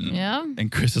from it. And, Yeah.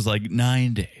 And Chris is like,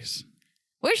 9 days.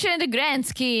 Which in the grand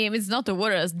scheme, it's not the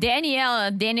worst. Danielle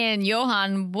and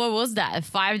Johan, what was that?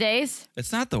 5 days?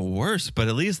 It's not the worst, but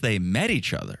at least they met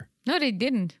each other. No, they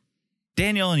didn't.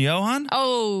 Daniel and Johan?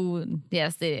 Oh,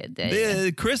 yes, they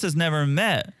did. Chris has never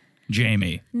met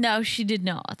Jamie. No, she did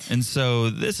not. And so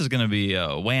this is going to be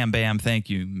a wham, bam, thank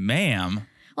you, ma'am.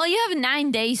 Well, you have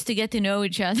 9 days to get to know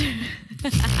each other.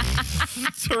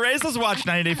 Teresa's watched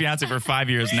 90 Day Fiancé for 5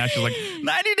 years, and now she's like,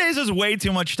 90 days is way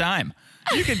too much time.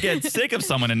 You could get sick of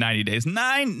someone in 90 days.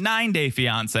 9 Day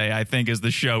Fiancé, I think, is the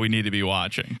show we need to be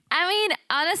watching. I mean,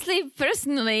 honestly,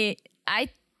 personally, I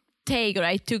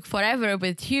took forever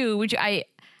with Hugh, which I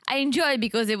enjoyed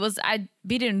because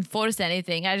we didn't force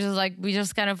anything. We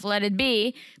just kind of let it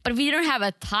be. But we don't have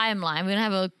a timeline. We don't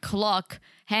have a clock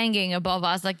hanging above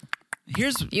us. Like,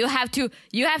 you have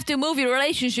to move your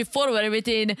relationship forward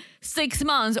within 6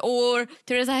 months, or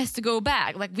Teresa has to go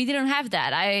back. Like, we didn't have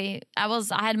that. I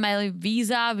had my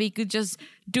visa. We could just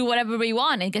do whatever we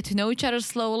want and get to know each other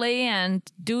slowly and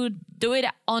do it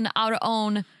on our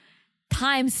own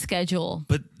time schedule.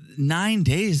 But 9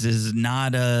 days is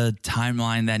not a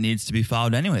timeline that needs to be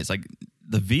followed anyways. Like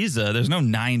the visa, there's no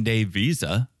 9-day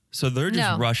visa. So they're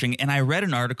just rushing. And I read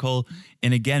an article,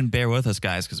 and again, bear with us,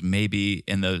 guys, because maybe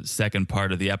in the second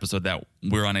part of the episode that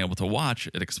we're unable to watch,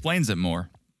 it explains it more.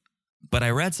 But I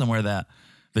read somewhere that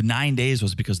the 9 days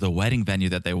was because the wedding venue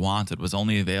that they wanted was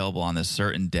only available on this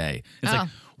certain day. It's like,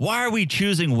 why are we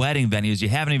choosing wedding venues? You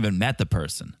haven't even met the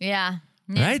person. Yeah.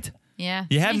 Right? Yeah.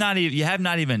 You have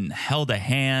not even held a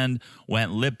hand,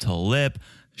 went lip to lip,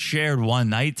 shared one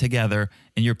night together,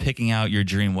 and you're picking out your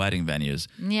dream wedding venues.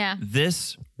 Yeah.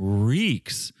 This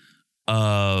reeks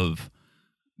of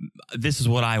this is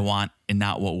what I want and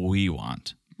not what we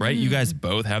want. Right? You guys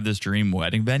both have this dream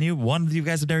wedding venue. One of you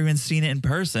guys have never even seen it in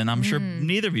person. I'm sure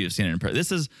neither of you have seen it in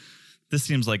person. This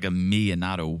seems like a me and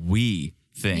not a we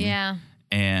thing. Yeah.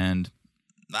 And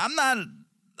I'm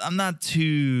not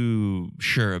too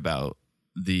sure about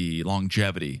the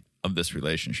longevity of this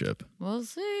relationship. We'll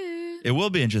see. It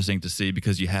will be interesting to see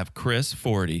because you have Chris,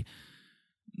 40,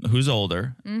 who's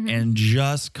older and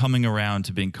just coming around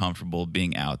to being comfortable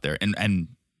being out there. And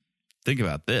think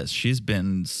about this. She's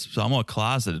been somewhat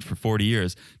closeted for 40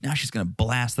 years. Now she's going to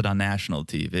blast it on national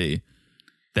TV.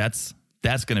 That's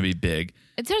going to be big.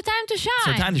 It's her time to shine.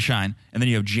 It's her time to shine. And then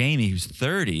you have Jamie, who's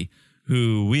 30,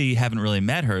 who we haven't really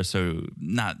met her, so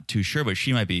not too sure, but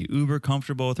she might be uber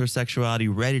comfortable with her sexuality,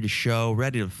 ready to show,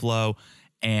 ready to flow.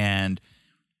 And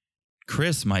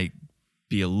Chris might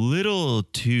be a little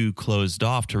too closed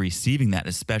off to receiving that,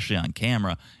 especially on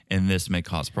camera, and this may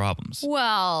cause problems.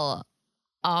 Well,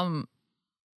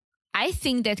 I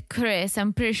think that Chris,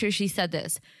 I'm pretty sure she said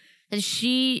this, that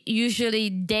she usually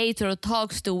dates or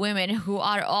talks to women who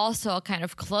are also kind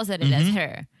of closeted as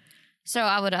her. So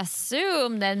I would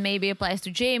assume that maybe applies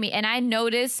to Jamie. And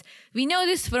we know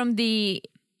this from the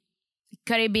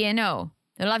Caribbean,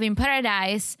 the Love in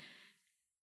Paradise,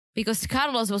 because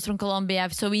Carlos was from Colombia.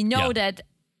 So we know that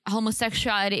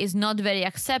homosexuality is not very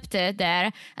accepted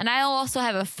there. And I also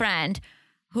have a friend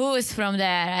who is from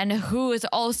there and who is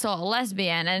also a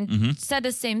lesbian and said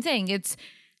the same thing. It's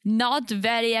not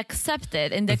very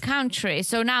accepted in the country.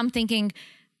 So now I'm thinking,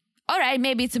 all right,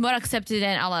 maybe it's more accepted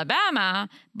in Alabama,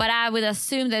 but I would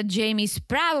assume that Jamie's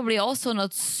probably also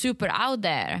not super out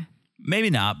there. Maybe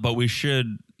not, but we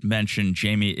should mention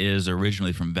Jamie is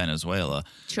originally from Venezuela.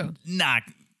 True.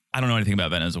 I don't know anything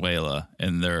about Venezuela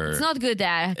and their... It's not good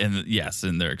there. And yes,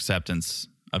 in their acceptance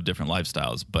of different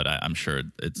lifestyles, but I'm sure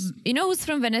it's You know who's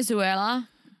from Venezuela?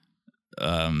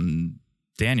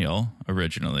 Daniel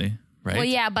originally, right? Well,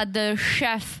 yeah, but the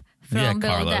chef from Yeah, Below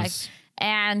Deck. Carlos.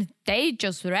 And they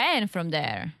just ran from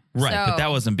there. Right, So- but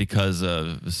that wasn't because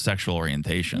of sexual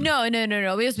orientation. No. It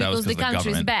was That was because the 'cause the country's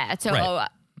government- bad. So Right.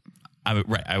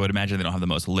 I would imagine they don't have the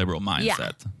most liberal mindset.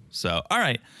 Yeah. So, all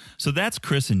right. So that's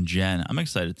Chris and Jen. I'm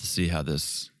excited to see how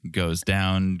this goes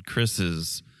down. Chris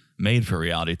is made for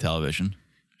reality television.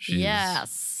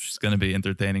 Yes. She's going to be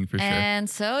entertaining for sure. And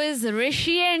so is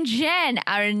Rishi and Jen,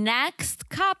 our next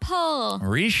couple.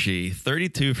 Rishi,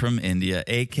 32 from India,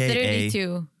 aka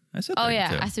 32. I said 32. Oh,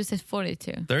 yeah. I still said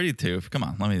 42. 32. Come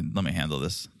on, let me handle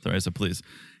this. Theresa, please.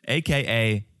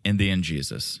 AKA Indian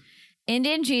Jesus.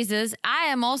 Indian Jesus. I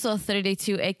am also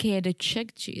 32, aka the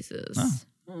Czech Jesus.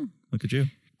 Oh. Look at you.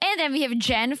 And then we have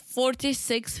Jen,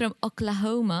 46 from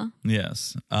Oklahoma.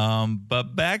 Yes.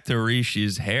 But back to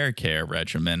Rishi's hair care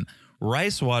regimen.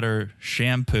 Rice water,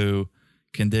 shampoo,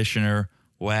 conditioner,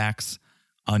 wax,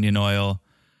 onion oil.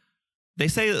 They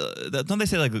say, don't they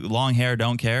say like long hair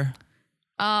don't care?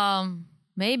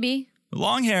 Maybe.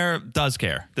 Long hair does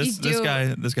care. This do.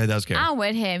 guy does care. I'm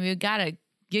with him. You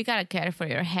gotta care for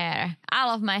your hair. I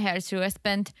love my hair too. I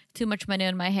spend too much money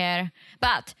on my hair.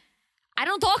 But I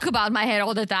don't talk about my hair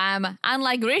all the time.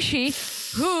 Unlike Rishi,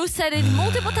 who said it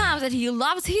multiple times that he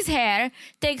loves his hair,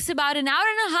 takes about an hour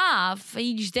and a half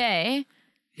each day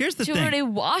Here's the to thing. really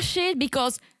wash it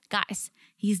because, guys,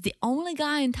 he's the only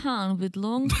guy in town with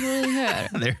long curly hair.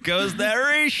 There goes that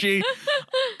Rishi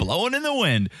blowing in the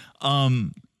wind.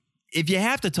 If you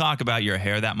have to talk about your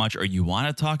hair that much or you want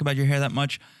to talk about your hair that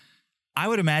much, I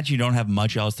would imagine you don't have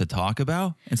much else to talk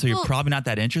about. And so you're Well, probably not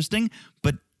that interesting.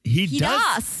 But he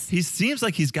does. He seems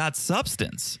like he's got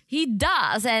substance. He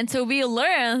does. And so we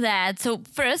learn that. So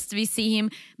first we see him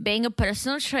being a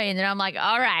personal trainer. I'm like,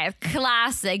 all right,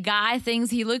 classic. Guy thinks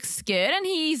he looks good and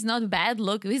he's not bad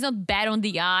he's not bad on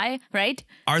the eye, right?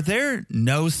 Are there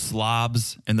no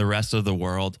slobs in the rest of the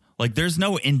world? Like there's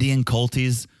no Indian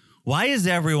culties. Why is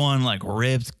everyone like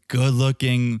ripped, good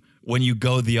looking when you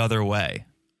go the other way?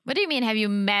 What do you mean? Have you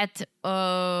met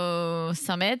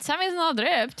Samit? Samit's not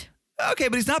ripped. Okay,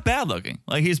 but he's not bad looking.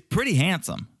 Like he's pretty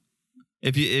handsome.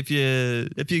 If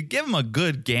you give him a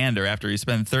good gander after he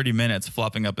spent 30 minutes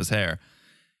fluffing up his hair,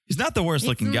 he's not the worst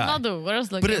looking He's guy. not the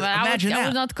worst looking. But But imagine I that.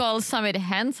 would not call Samit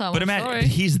handsome. But I'm imagine sorry.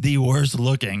 he's the worst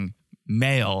looking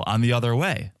male on the other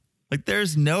way. Like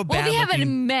there's no Well, bad we haven't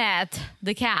looking. met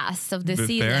the cast of this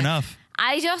season. Fair enough.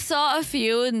 I just saw a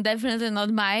few, and definitely not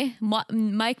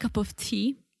my cup of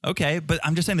tea. Okay, but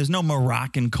I'm just saying there's no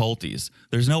Moroccan culties.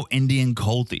 There's no Indian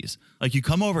culties. Like you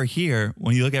come over here,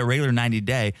 when you look at regular 90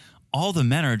 Day, all the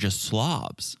men are just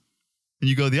slobs. And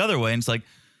you go the other way and it's like,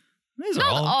 these are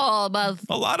Not all, but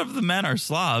a lot of the men are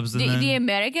slobs. And the then,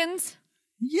 Americans.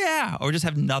 yeah, or just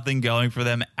have nothing going for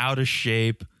them, out of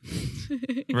shape.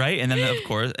 Right? And then of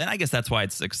course, and I guess that's why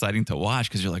it's exciting to watch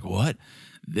because you're like, what?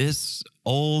 This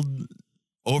old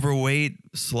overweight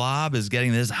slob is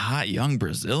getting this hot young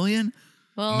Brazilian?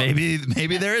 Well, Maybe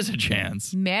there is a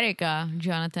chance. America,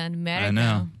 Jonathan.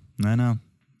 America. I know.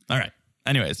 All right.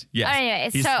 Anyways, yes.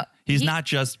 Anyways, he's he- not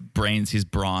just brains, he's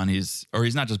brawn. He's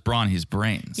not just brawn, he's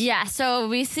brains. Yeah, so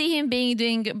we see him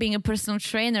being a personal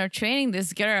trainer, training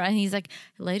this girl, and he's like,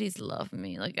 "Ladies love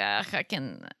me. Like, I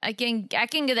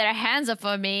can get their hands up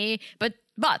on me, but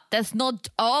that's not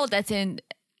all that's in.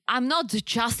 I'm not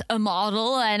just a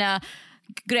model and a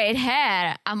great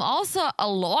hair. I'm also a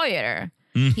lawyer."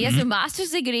 He has a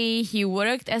master's degree. He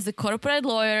worked as a corporate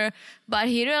lawyer, but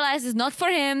he realized it's not for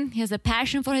him. He has a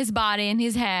passion for his body and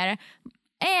his hair.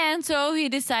 And so he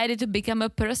decided to become a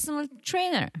personal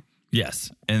trainer.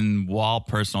 Yes. And while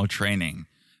personal training,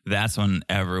 that's when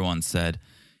everyone said,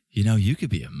 you could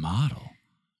be a model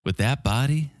with that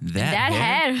body, that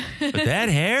hair. With that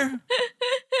hair,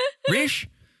 Rish,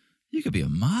 you could be a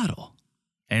model.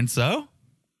 And so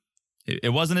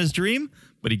it wasn't his dream,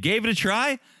 but he gave it a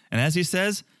try. And as he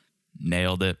says,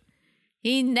 nailed it.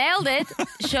 He nailed it,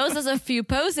 shows us a few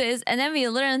poses, and then we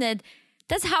learn that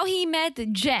that's how he met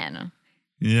Jen.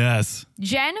 Yes.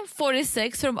 Jen,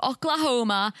 46, from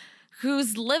Oklahoma,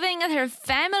 who's living at her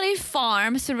family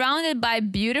farm surrounded by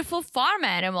beautiful farm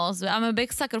animals. I'm a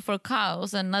big sucker for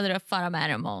cows and other farm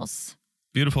animals.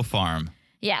 Beautiful farm.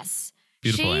 Yes.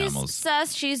 Beautiful She animals.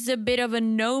 says she's a bit of a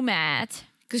nomad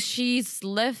because she's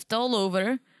lived all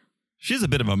over. She's a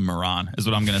bit of a moron, is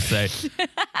what I'm going to say.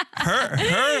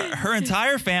 Her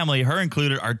entire family, her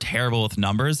included, are terrible with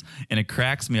numbers, and it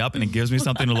cracks me up, and it gives me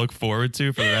something to look forward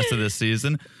to for the rest of this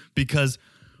season. Because,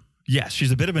 yes,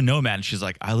 she's a bit of a nomad. And she's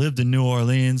like, I lived in New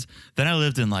Orleans, then I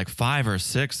lived in like 5 or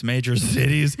 6 major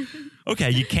cities. okay,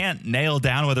 you can't nail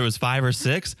down whether it was 5 or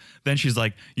 6. Then she's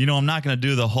like, I'm not going to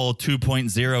do the whole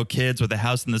 2.0 kids with a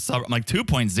house in the suburb. I'm like,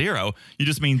 2.0? You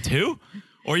just mean 2?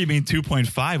 Or you mean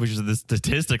 2.5, which is the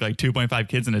statistic, like 2.5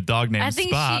 kids and a dog named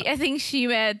Spot. I think she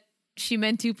meant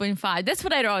 2.5. That's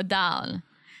what I wrote down.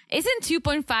 Isn't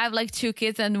 2.5 like 2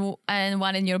 kids and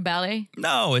one in your belly?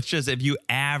 No, it's just if you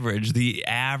average the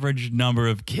average number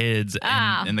of kids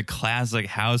in the classic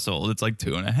household, it's like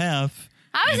 2.5.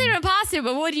 How is it even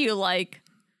possible? What do you like?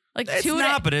 Like it's two,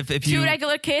 not, but if two you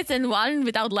regular kids and one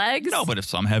without legs? No, but if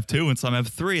some have 2 and some have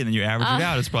 3, and then you average it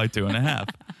out, it's probably 2.5.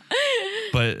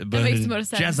 But makes more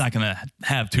sense. Jen's not gonna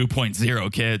have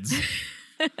 2.0 kids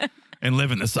and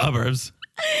live in the suburbs.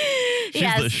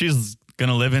 She's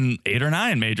gonna live in 8 or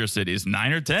 9 major cities,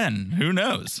 9 or 10. Who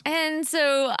knows? And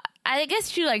so I guess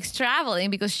she likes traveling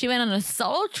because she went on a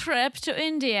solo trip to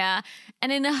India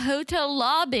and in a hotel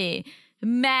lobby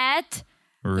met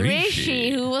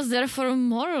Rishi, who was there for a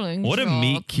modeling What job. a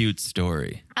meet cute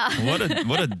story. What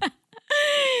a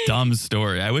dumb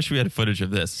story. I wish we had footage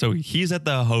of this. So he's at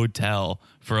the hotel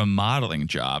for a modeling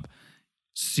job,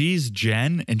 sees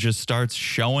Jen and just starts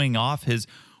showing off his...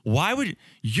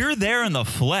 You're there in the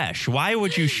flesh. Why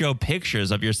would you show pictures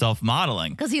of yourself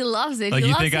modeling? Because he loves it. Like, he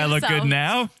you loves think himself. I look good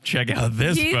now? Check out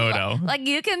this photo. Like,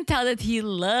 you can tell that he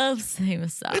loves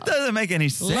himself. It doesn't make any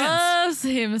sense. Loves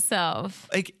himself.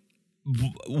 Like,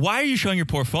 why are you showing your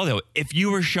portfolio? If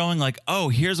you were showing like, oh,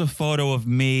 here's a photo of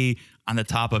me on the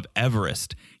top of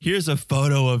Everest. Here's a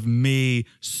photo of me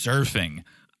surfing.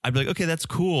 I'd be like, okay, that's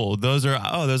cool. Those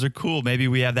are cool. Maybe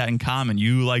we have that in common.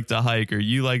 You like to hike or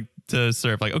you like to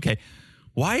surf. Like, okay,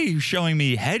 why are you showing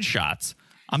me headshots?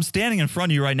 I'm standing in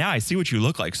front of you right now. I see what you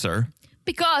look like, sir.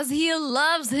 Because he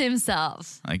loves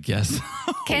himself. I guess.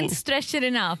 Can't stretch it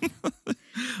enough.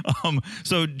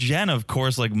 So Jen, of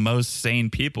course, like most sane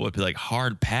people would be like,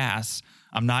 hard pass.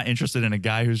 I'm not interested in a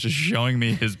guy who's just showing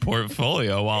me his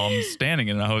portfolio while I'm standing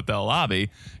in a hotel lobby.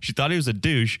 She thought he was a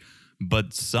douche,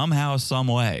 but somehow, some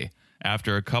way,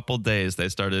 after a couple days, they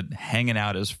started hanging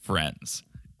out as friends.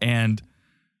 And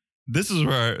this is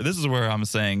where I'm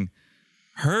saying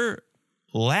her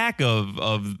lack of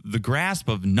the grasp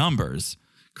of numbers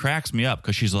cracks me up,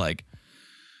 because she's like,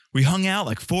 we hung out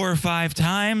like 4 or 5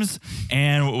 times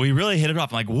and we really hit it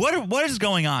off. I'm like, what is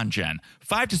going on, Jen?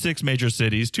 5 to 6 major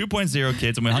cities, 2.0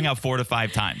 kids, and we hung out 4 to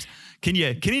 5 times. Can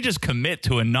you just commit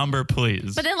to a number,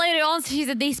 please? But then later on, she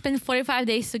said they spent 45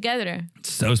 days together.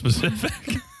 So specific.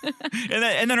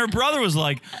 and then her brother was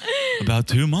like, about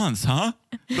 2 months, huh?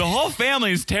 The whole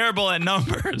family is terrible at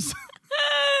numbers.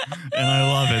 And I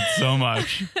love it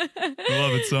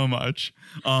so much.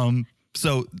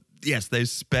 So yes, they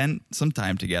spent some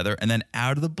time together, and then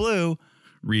out of the blue,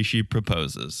 Rishi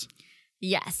proposes.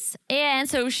 Yes. And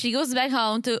so she goes back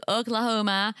home to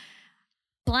Oklahoma,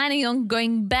 planning on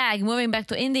moving back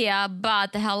to India, but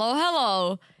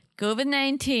hello,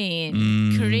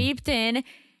 COVID-19 creeped in.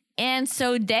 And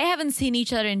so they haven't seen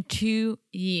each other in 2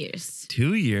 years.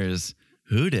 2 years.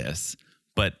 Who dis?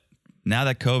 But now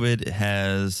that COVID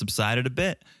has subsided a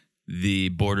bit, the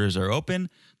borders are open.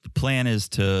 The plan is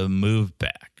to move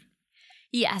back.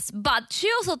 Yes, but she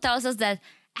also tells us that it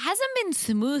hasn't been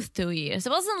smooth 2 years. It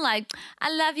wasn't like, I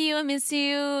love you, I miss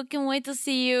you, can't wait to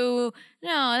see you.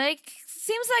 No, like,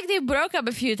 seems like they broke up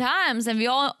a few times, and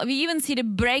we even see the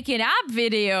breaking up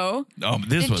video. Oh,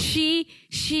 she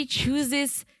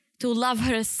chooses to love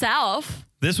herself.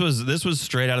 This was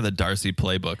straight out of the Darcy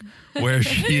playbook, where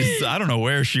she's, I don't know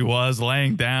where she was,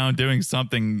 laying down, doing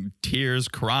something, tears,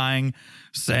 crying,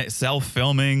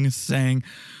 self-filming, saying,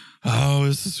 oh,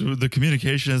 the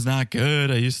communication is not good.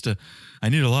 I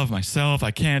need to love myself. I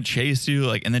can't chase you.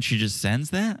 Like, and then she just sends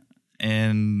that,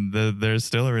 and there's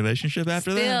still a relationship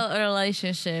after that. Still a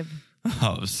relationship.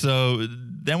 Oh, so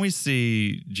then we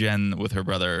see Jen with her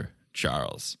brother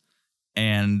Charles,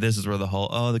 and this is where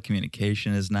the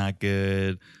communication is not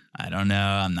good. I don't know.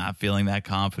 I'm not feeling that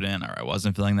confident, or I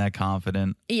wasn't feeling that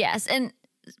confident. Yes, and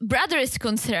brother is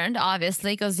concerned,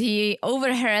 obviously, because he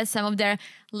overheard some of their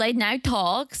late night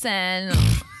talks, and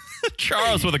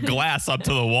Charles with a glass up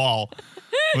to the wall,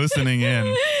 listening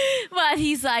in. But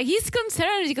he's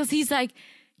concerned because he's like,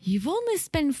 you've only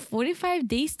spent 45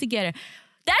 days together.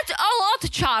 That's a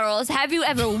lot, Charles. Have you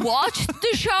ever watched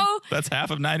the show? That's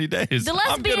half of 90 days. The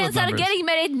lesbians are getting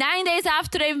married 9 days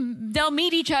after they'll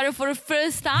meet each other for the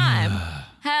first time.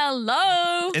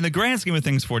 Hello. In the grand scheme of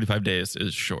things, 45 days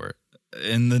is short.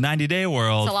 In the 90-day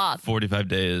world, it's a lot. 45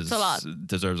 days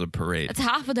deserves a parade. It's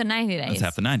half of the 90 days. That's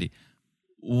half the 90.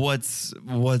 What's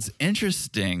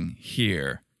interesting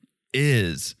here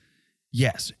is,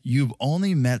 yes, you've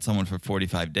only met someone for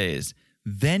 45 days,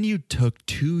 then you took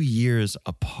 2 years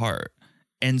apart.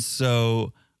 And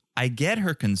so I get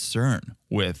her concern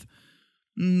with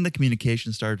the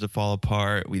communication started to fall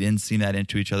apart. We didn't seem that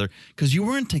into each other because you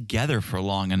weren't together for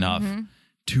long enough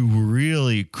to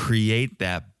really create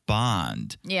that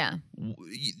bond. Yeah.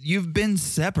 You've been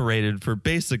separated for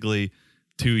basically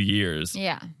 2 years.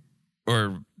 Yeah.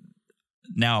 Or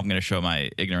now I'm going to show my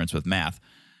ignorance with math.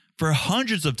 For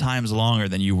hundreds of times longer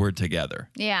than you were together.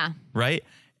 Yeah. Right?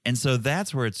 And so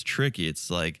that's where it's tricky.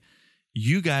 It's like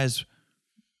you guys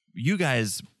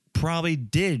probably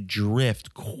did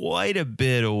drift quite a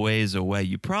bit of ways away.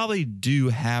 You probably do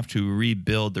have to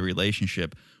rebuild the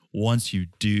relationship once you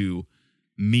do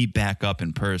meet back up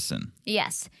in person.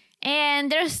 Yes.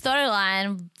 And their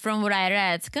storyline, from what I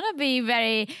read, it's going to be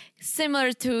very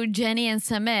similar to Jenny and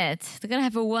Sumit. They're going to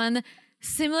have one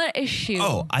similar issue.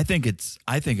 Oh, I think it's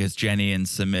Jenny and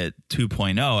Sumit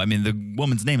 2.0. I mean, the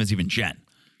woman's name is even Jen.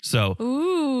 So,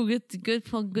 Ooh,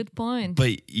 good point.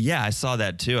 but yeah, I saw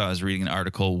that too. I was reading an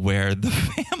article where the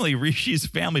family, Rishi's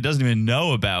family, doesn't even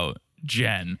know about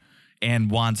Jen and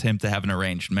wants him to have an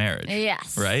arranged marriage.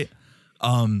 Yes. Right?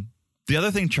 The other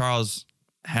thing Charles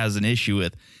has an issue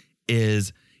with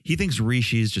is he thinks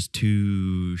Rishi is just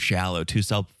too shallow, too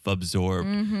self-absorbed,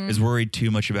 is worried too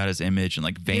much about his image and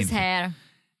like vain.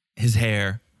 His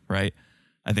hair, right?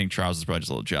 I think Charles is probably just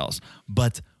a little jealous.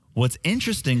 But what's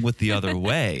interesting with the other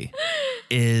way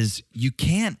is you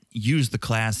can't use the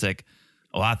classic,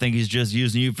 oh, I think he's just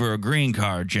using you for a green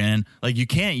card, Jen. Like you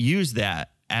can't use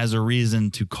that as a reason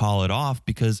to call it off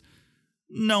because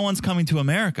no one's coming to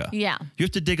America. Yeah. You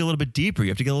have to dig a little bit deeper. You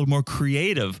have to get a little more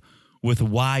creative with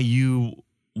why you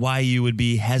would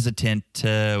be hesitant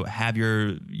to have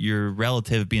your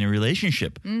relative be in a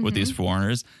relationship with these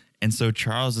foreigners. And so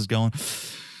Charles is going,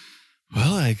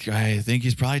 well, I think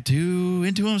he's probably too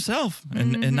into himself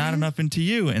and not enough into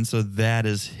you. And so that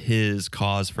is his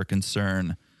cause for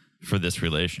concern for this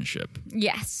relationship.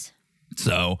 Yes.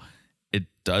 So it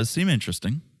does seem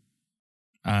interesting.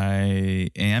 I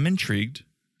am intrigued.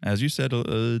 As you said,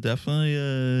 definitely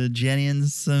a Jenny and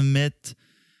Sumit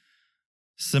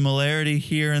similarity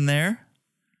here and there.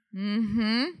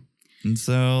 Mm-hmm. And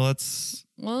so let's see.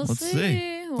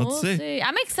 We'll see.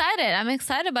 I'm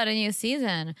excited about a new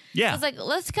season. Yeah. I was like,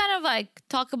 let's kind of like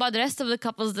talk about the rest of the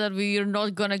couples that we're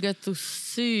not gonna get to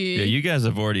see. Yeah, you guys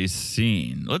have already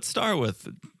seen. Let's start with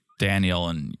Danielle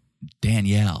and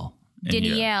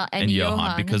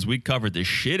Johan, because we covered the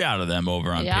shit out of them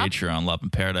over on Patreon, Love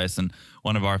in Paradise, and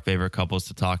one of our favorite couples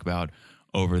to talk about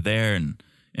over there.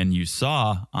 And you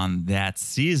saw on that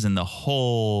season, the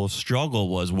whole struggle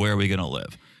was, where are we going to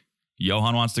live?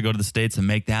 Johan wants to go to the States and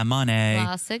make that money.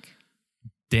 Classic.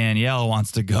 Danielle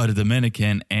wants to go to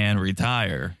Dominican and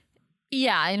retire.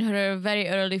 Yeah, in her very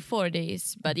early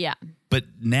 40s, but yeah. But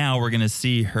now we're going to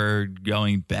see her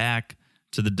going back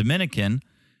to the Dominican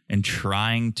and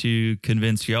trying to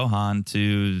convince Johan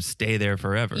to stay there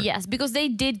forever. Yes, because they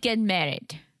did get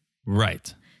married.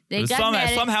 Right. They got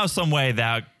married. Somehow, some way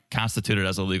that constituted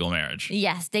as a legal marriage.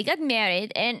 Yes, they got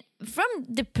married. And from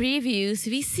the previews,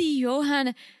 we see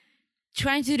Johan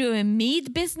trying to do a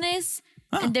meat business.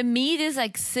 And the meat is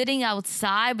like sitting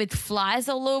outside with flies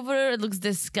all over. It looks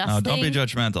disgusting. Oh, don't be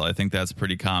judgmental. I think that's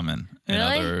pretty common in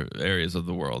other areas of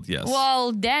the world. Yes.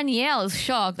 Well, Danielle is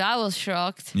shocked. I was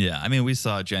shocked. Yeah. I mean, we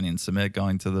saw Jenny and Sumit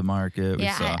going to the market.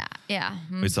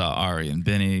 We saw Ari and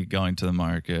Binny going to the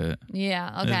market.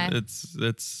 Yeah. Okay.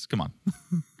 It's come on.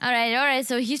 All right.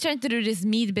 So he's trying to do this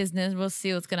meat business. We'll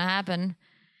see what's going to happen.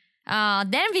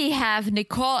 Then we have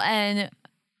Nicole and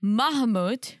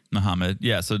Mohammed.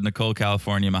 Yeah. So Nicole,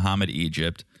 California, Mohammed,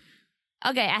 Egypt.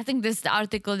 Okay, I think this is the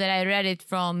article that I read it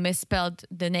from misspelled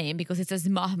the name because it says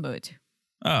Mahmoud.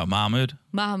 Oh, Mahmoud?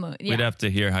 Mahmoud, yeah. We'd have to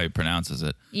hear how he pronounces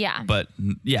it. Yeah. But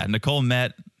yeah, Nicole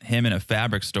met him in a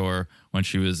fabric store when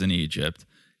she was in Egypt.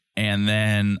 And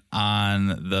then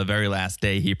on the very last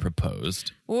day, he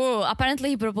proposed. Oh, apparently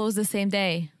he proposed the same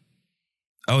day.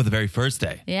 Oh, the very first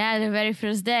day. Yeah, the very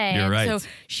first day. You're right. So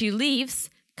she leaves,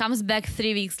 comes back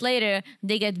 3 weeks later.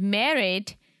 They get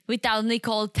married without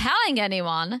Nicole telling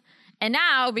anyone. And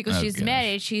now, because she's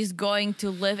married, she's going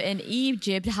to live in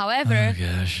Egypt. However,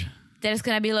 there's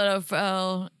going to be a lot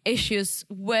of issues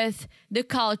with the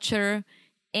culture.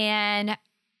 And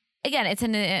again,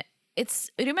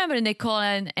 remember Nicole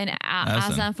and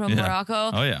Azan from Morocco?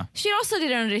 Oh, yeah. She also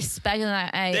didn't respect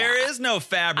and there is no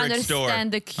fabric store.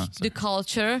 Understand the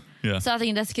culture. Yeah. So I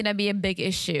think that's going to be a big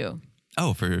issue.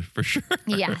 Oh, for sure.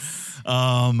 Yes.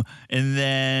 And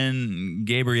then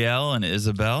Gabrielle and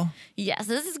Isabel. Yes,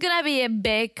 this is going to be a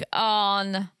big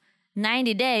on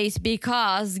 90 Days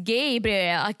because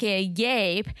Gabriel,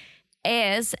 Gabe,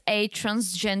 is a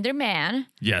transgender man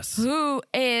Yes. who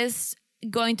is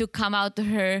going to come out to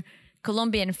her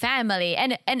Colombian family.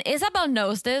 And Isabel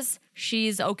knows this.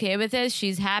 She's okay with it.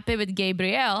 She's happy with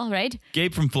Gabriel, right?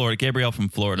 Gabrielle from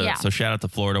Florida. Yeah. So shout out to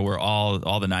Florida where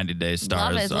all the 90 Day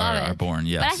stars are born.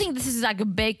 Yes. But I think this is like a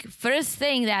big first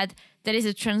thing that there is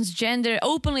a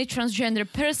openly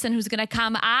transgender person who's going to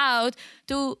come out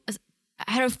to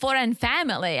her foreign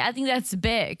family. I think that's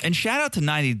big. And shout out to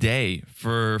 90 Day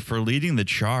for leading the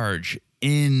charge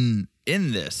in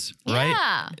this, right?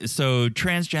 Yeah. So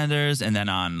transgenders, and then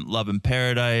on Love in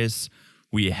Paradise,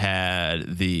 we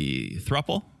had the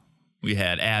throuple. We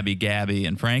had Abby, Gabby,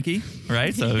 and Frankie,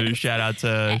 right? So shout out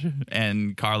to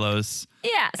and Carlos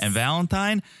Yes. and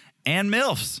Valentine and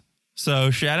MILFs.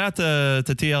 So shout out to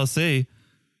TLC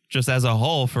just as a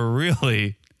whole for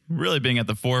really, really being at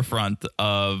the forefront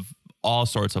of all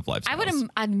sorts of lifestyles. I would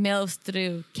add MILFs to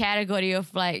the category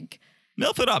of like,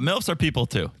 MILF it up. MILFs are people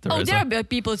too. there are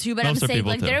people too, but I'm MILFs are saying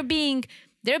people like too.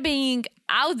 they're being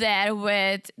out there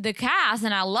with the cast,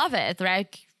 and I love it. Right?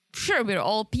 Sure, we're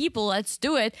all people. Let's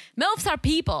do it. MILFs are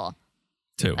people.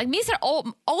 too. Like these are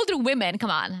older women. Come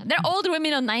on, they're older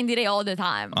women on 90 Day all the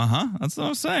time. That's what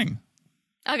I'm saying.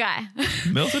 Okay.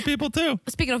 MILFs are people too.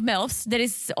 Speaking of MILFs, there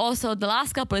is also the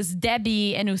last couple is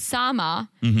Debbie and Usama.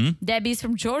 Mm-hmm. Debbie's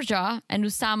from Georgia and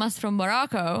Usama's from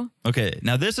Morocco. Okay,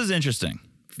 now this is interesting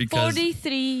because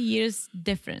 43 years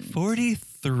different.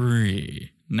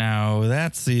 43. Now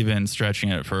that's even stretching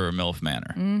it for MILF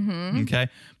Manor. Mm-hmm. Okay,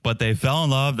 but they fell in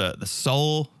love, the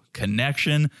soul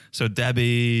connection. So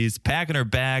Debbie's packing her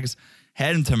bags,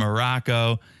 heading to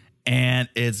Morocco, and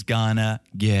it's gonna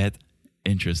get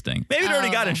interesting. Maybe it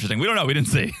already got interesting. We don't know. We didn't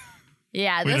see.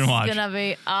 Yeah, We this didn't is watch. going to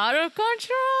be out of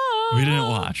control. We didn't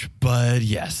watch, but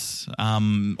yes,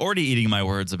 already eating my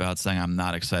words about saying I'm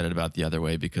not excited about The Other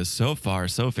Way because so far,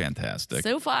 so fantastic.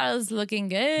 So far, it's looking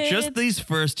good. Just these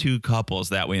first two couples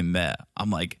that we met, I'm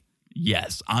like,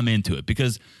 yes, I'm into it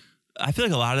because I feel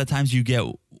like a lot of the times you get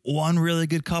one really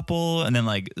good couple and then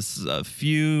like a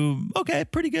few, okay,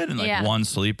 pretty good, and like Yeah. one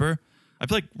sleeper. I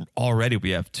feel like already we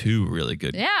have two really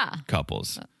good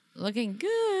couples. Looking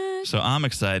good. So I'm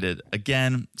excited.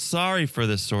 Again, sorry for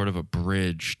this sort of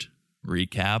abridged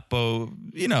recap, but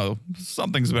you know,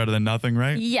 something's better than nothing,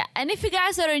 right? Yeah, and if you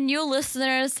guys are new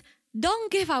listeners,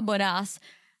 don't give up on us.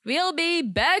 We'll be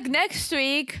back next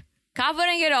week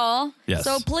covering it all. Yes.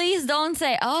 So please don't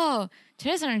say, oh,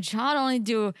 Teresa and John only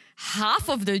do half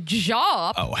of the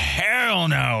job. Oh, hell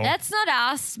no. That's not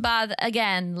us, but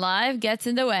again, life gets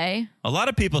in the way. A lot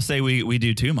of people say we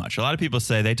do too much. A lot of people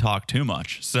say they talk too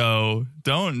much. So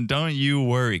don't you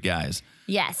worry, guys.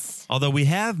 Yes. Although we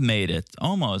have made it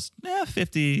almost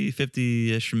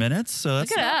 50-ish minutes. So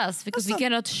that's Look at not- us, because that's we not-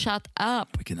 cannot shut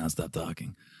up. We cannot stop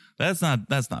talking. That's not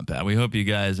bad. We hope you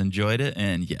guys enjoyed it.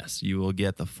 And yes, you will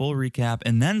get the full recap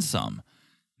and then some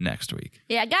next week.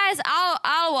 Yeah, guys,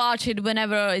 I'll watch it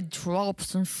whenever it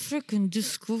drops on freaking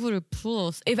Discovery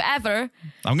Plus, if ever.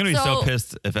 I'm going to be so So-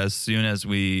 pissed if as soon as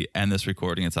we end this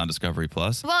recording, it's on Discovery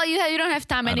Plus. Well, you don't have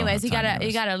time I don't anyways. have time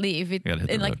You gotta leave it You gotta hit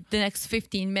in the like road. the next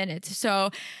 15 minutes. So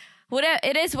whatever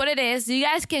it is, what it is. You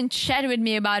guys can chat with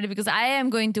me about it because I am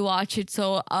going to watch it.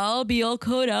 So I'll be all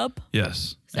caught up.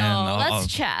 Yes. So And let's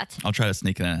chat. I'll try to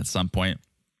sneak it in at some point.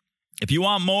 If you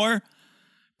want more,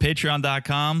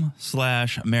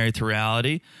 patreon.com/married to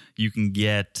reality. You can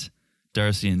get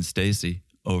Darcy and Stacy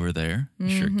over there. You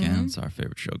sure can. It's our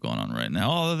favorite show going on right now.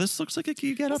 Oh, this looks like it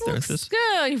could get up there. Looks This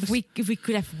good. If we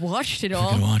could have watched it I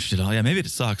all. watched it all. Yeah, maybe it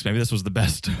sucks. Maybe this was the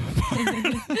best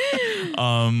part.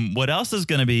 What else is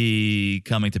going to be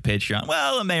coming to Patreon?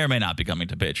 Well, it may or may not be coming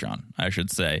to Patreon, I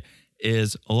should say,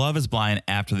 is Love is Blind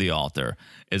After the Altar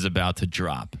is about to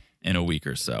drop in a week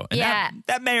or so. And Yeah.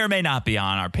 that may or may not be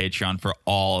on our Patreon for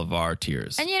all of our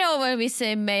tiers. And you know when we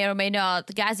say may or may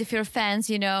not, guys, if you're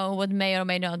fans, you know what may or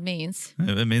may not means.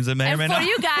 It means it may or And may for not.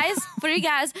 you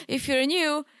guys, if you're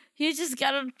new, you just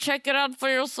gotta check it out for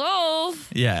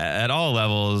yourself. Yeah, at all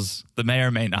levels, the may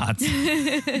or may not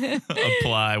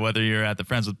apply, whether you're at the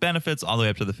Friends with Benefits all the way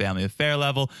up to the Family Affair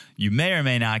level. You may or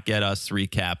may not get us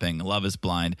recapping Love is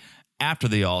Blind After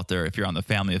the Altar if you're on the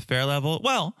Family Affair level.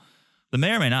 Well, the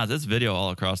may or may not, this video all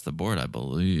across the board, I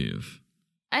believe.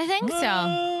 I think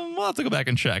so. We'll have to go back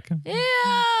and check.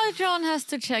 Yeah, John has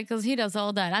to check because he does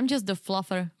all that. I'm just the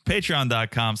fluffer.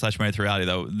 Patreon.com/married to reality,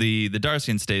 though. The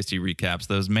Darcy and Stacey recaps,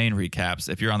 those main recaps,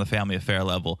 if you're on the Family Affair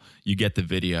level, you get the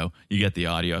video, you get the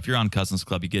audio. If you're on Cousins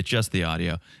Club, you get just the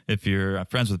audio. If you're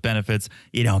Friends with Benefits,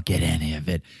 you don't get any of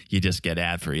it. You just get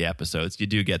ad-free episodes. You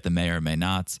do get the may or may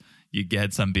nots. You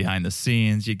get some behind the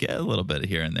scenes. You get a little bit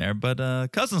here and there.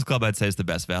 But Cousins Club, I'd say, is the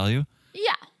best value.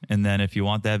 Yeah. And then if you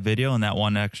want that video and that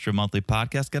one extra monthly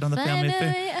podcast, get on the Family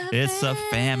Affair. It's a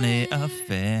family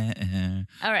affair.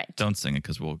 All right. Don't sing it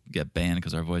because we'll get banned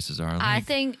because our voices are alike.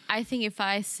 I think if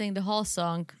I sing the whole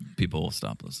song, people will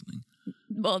stop listening.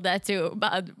 well, that too,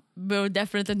 but we're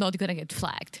definitely not going to get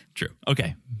flagged. True.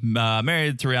 Okay.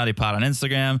 Married to Reality Pod on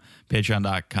Instagram,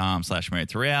 patreon.com/married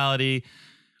to reality.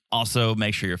 Also,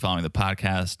 make sure you're following the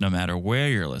podcast no matter where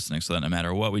you're listening so that no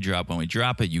matter what we drop, when we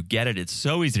drop it, you get it. It's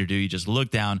so easy to do. You just look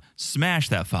down, smash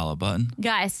that follow button.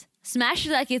 Guys, smash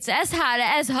it like it's as hot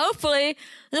as hopefully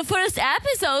the first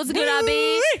episode's gonna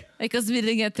be, because we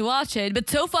didn't get to watch it. But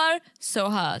so far, so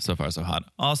hot. So far, so hot.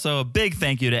 Also, a big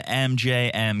thank you to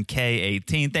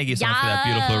MJMK18. Thank you so much for that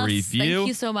beautiful review. Thank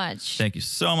you so much. Thank you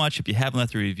so much. If you haven't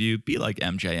left a review, be like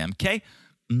MJMK.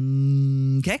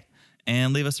 Okay.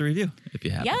 And leave us a review if you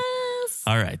have. Yes.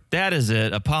 All right. That is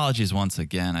it. Apologies once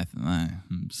again.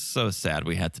 I'm so sad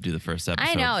we had to do the first episode.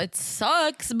 I know it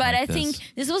sucks, but like I think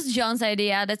this was John's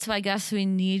idea. That's why I guess we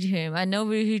need him. I know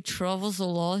he travels a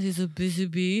lot. He's a busy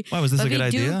bee. Why, was this but a good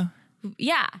idea?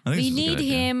 Yeah. I think We this was a need good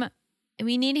idea. him.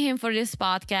 We need him for this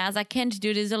podcast. I can't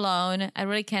do this alone. I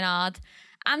really cannot.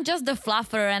 I'm just the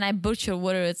fluffer and I butcher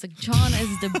words. Like John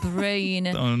is the brain.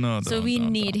 So we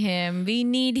need him. We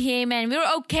need him, and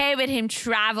we're okay with him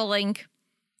traveling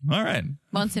All right.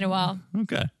 once in a while.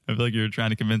 Okay. I feel like you're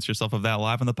trying to convince yourself of that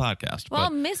live on the podcast. Well, I'll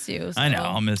but miss you. I know. so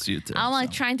I'll miss you too. I'm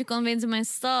like so. trying to convince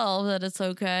myself that it's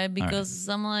okay because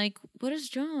I'm like, what is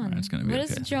John? It's going to be What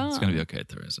okay. is John? It's going to be okay,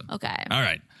 Teresa. Okay. All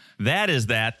right. That is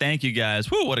that. Thank you guys.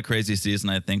 Whew, what a crazy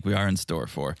season I think we are in store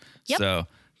for. Yep. So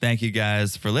thank you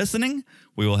guys for listening.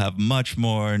 We will have much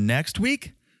more next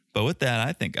week. But with that,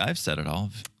 I think I've said it all.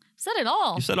 Said it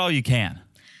all. You said all you can.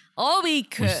 All we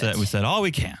could. We said all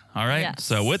we can. All right. Yes.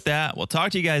 So with that, we'll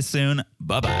talk to you guys soon.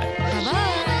 Bye-bye.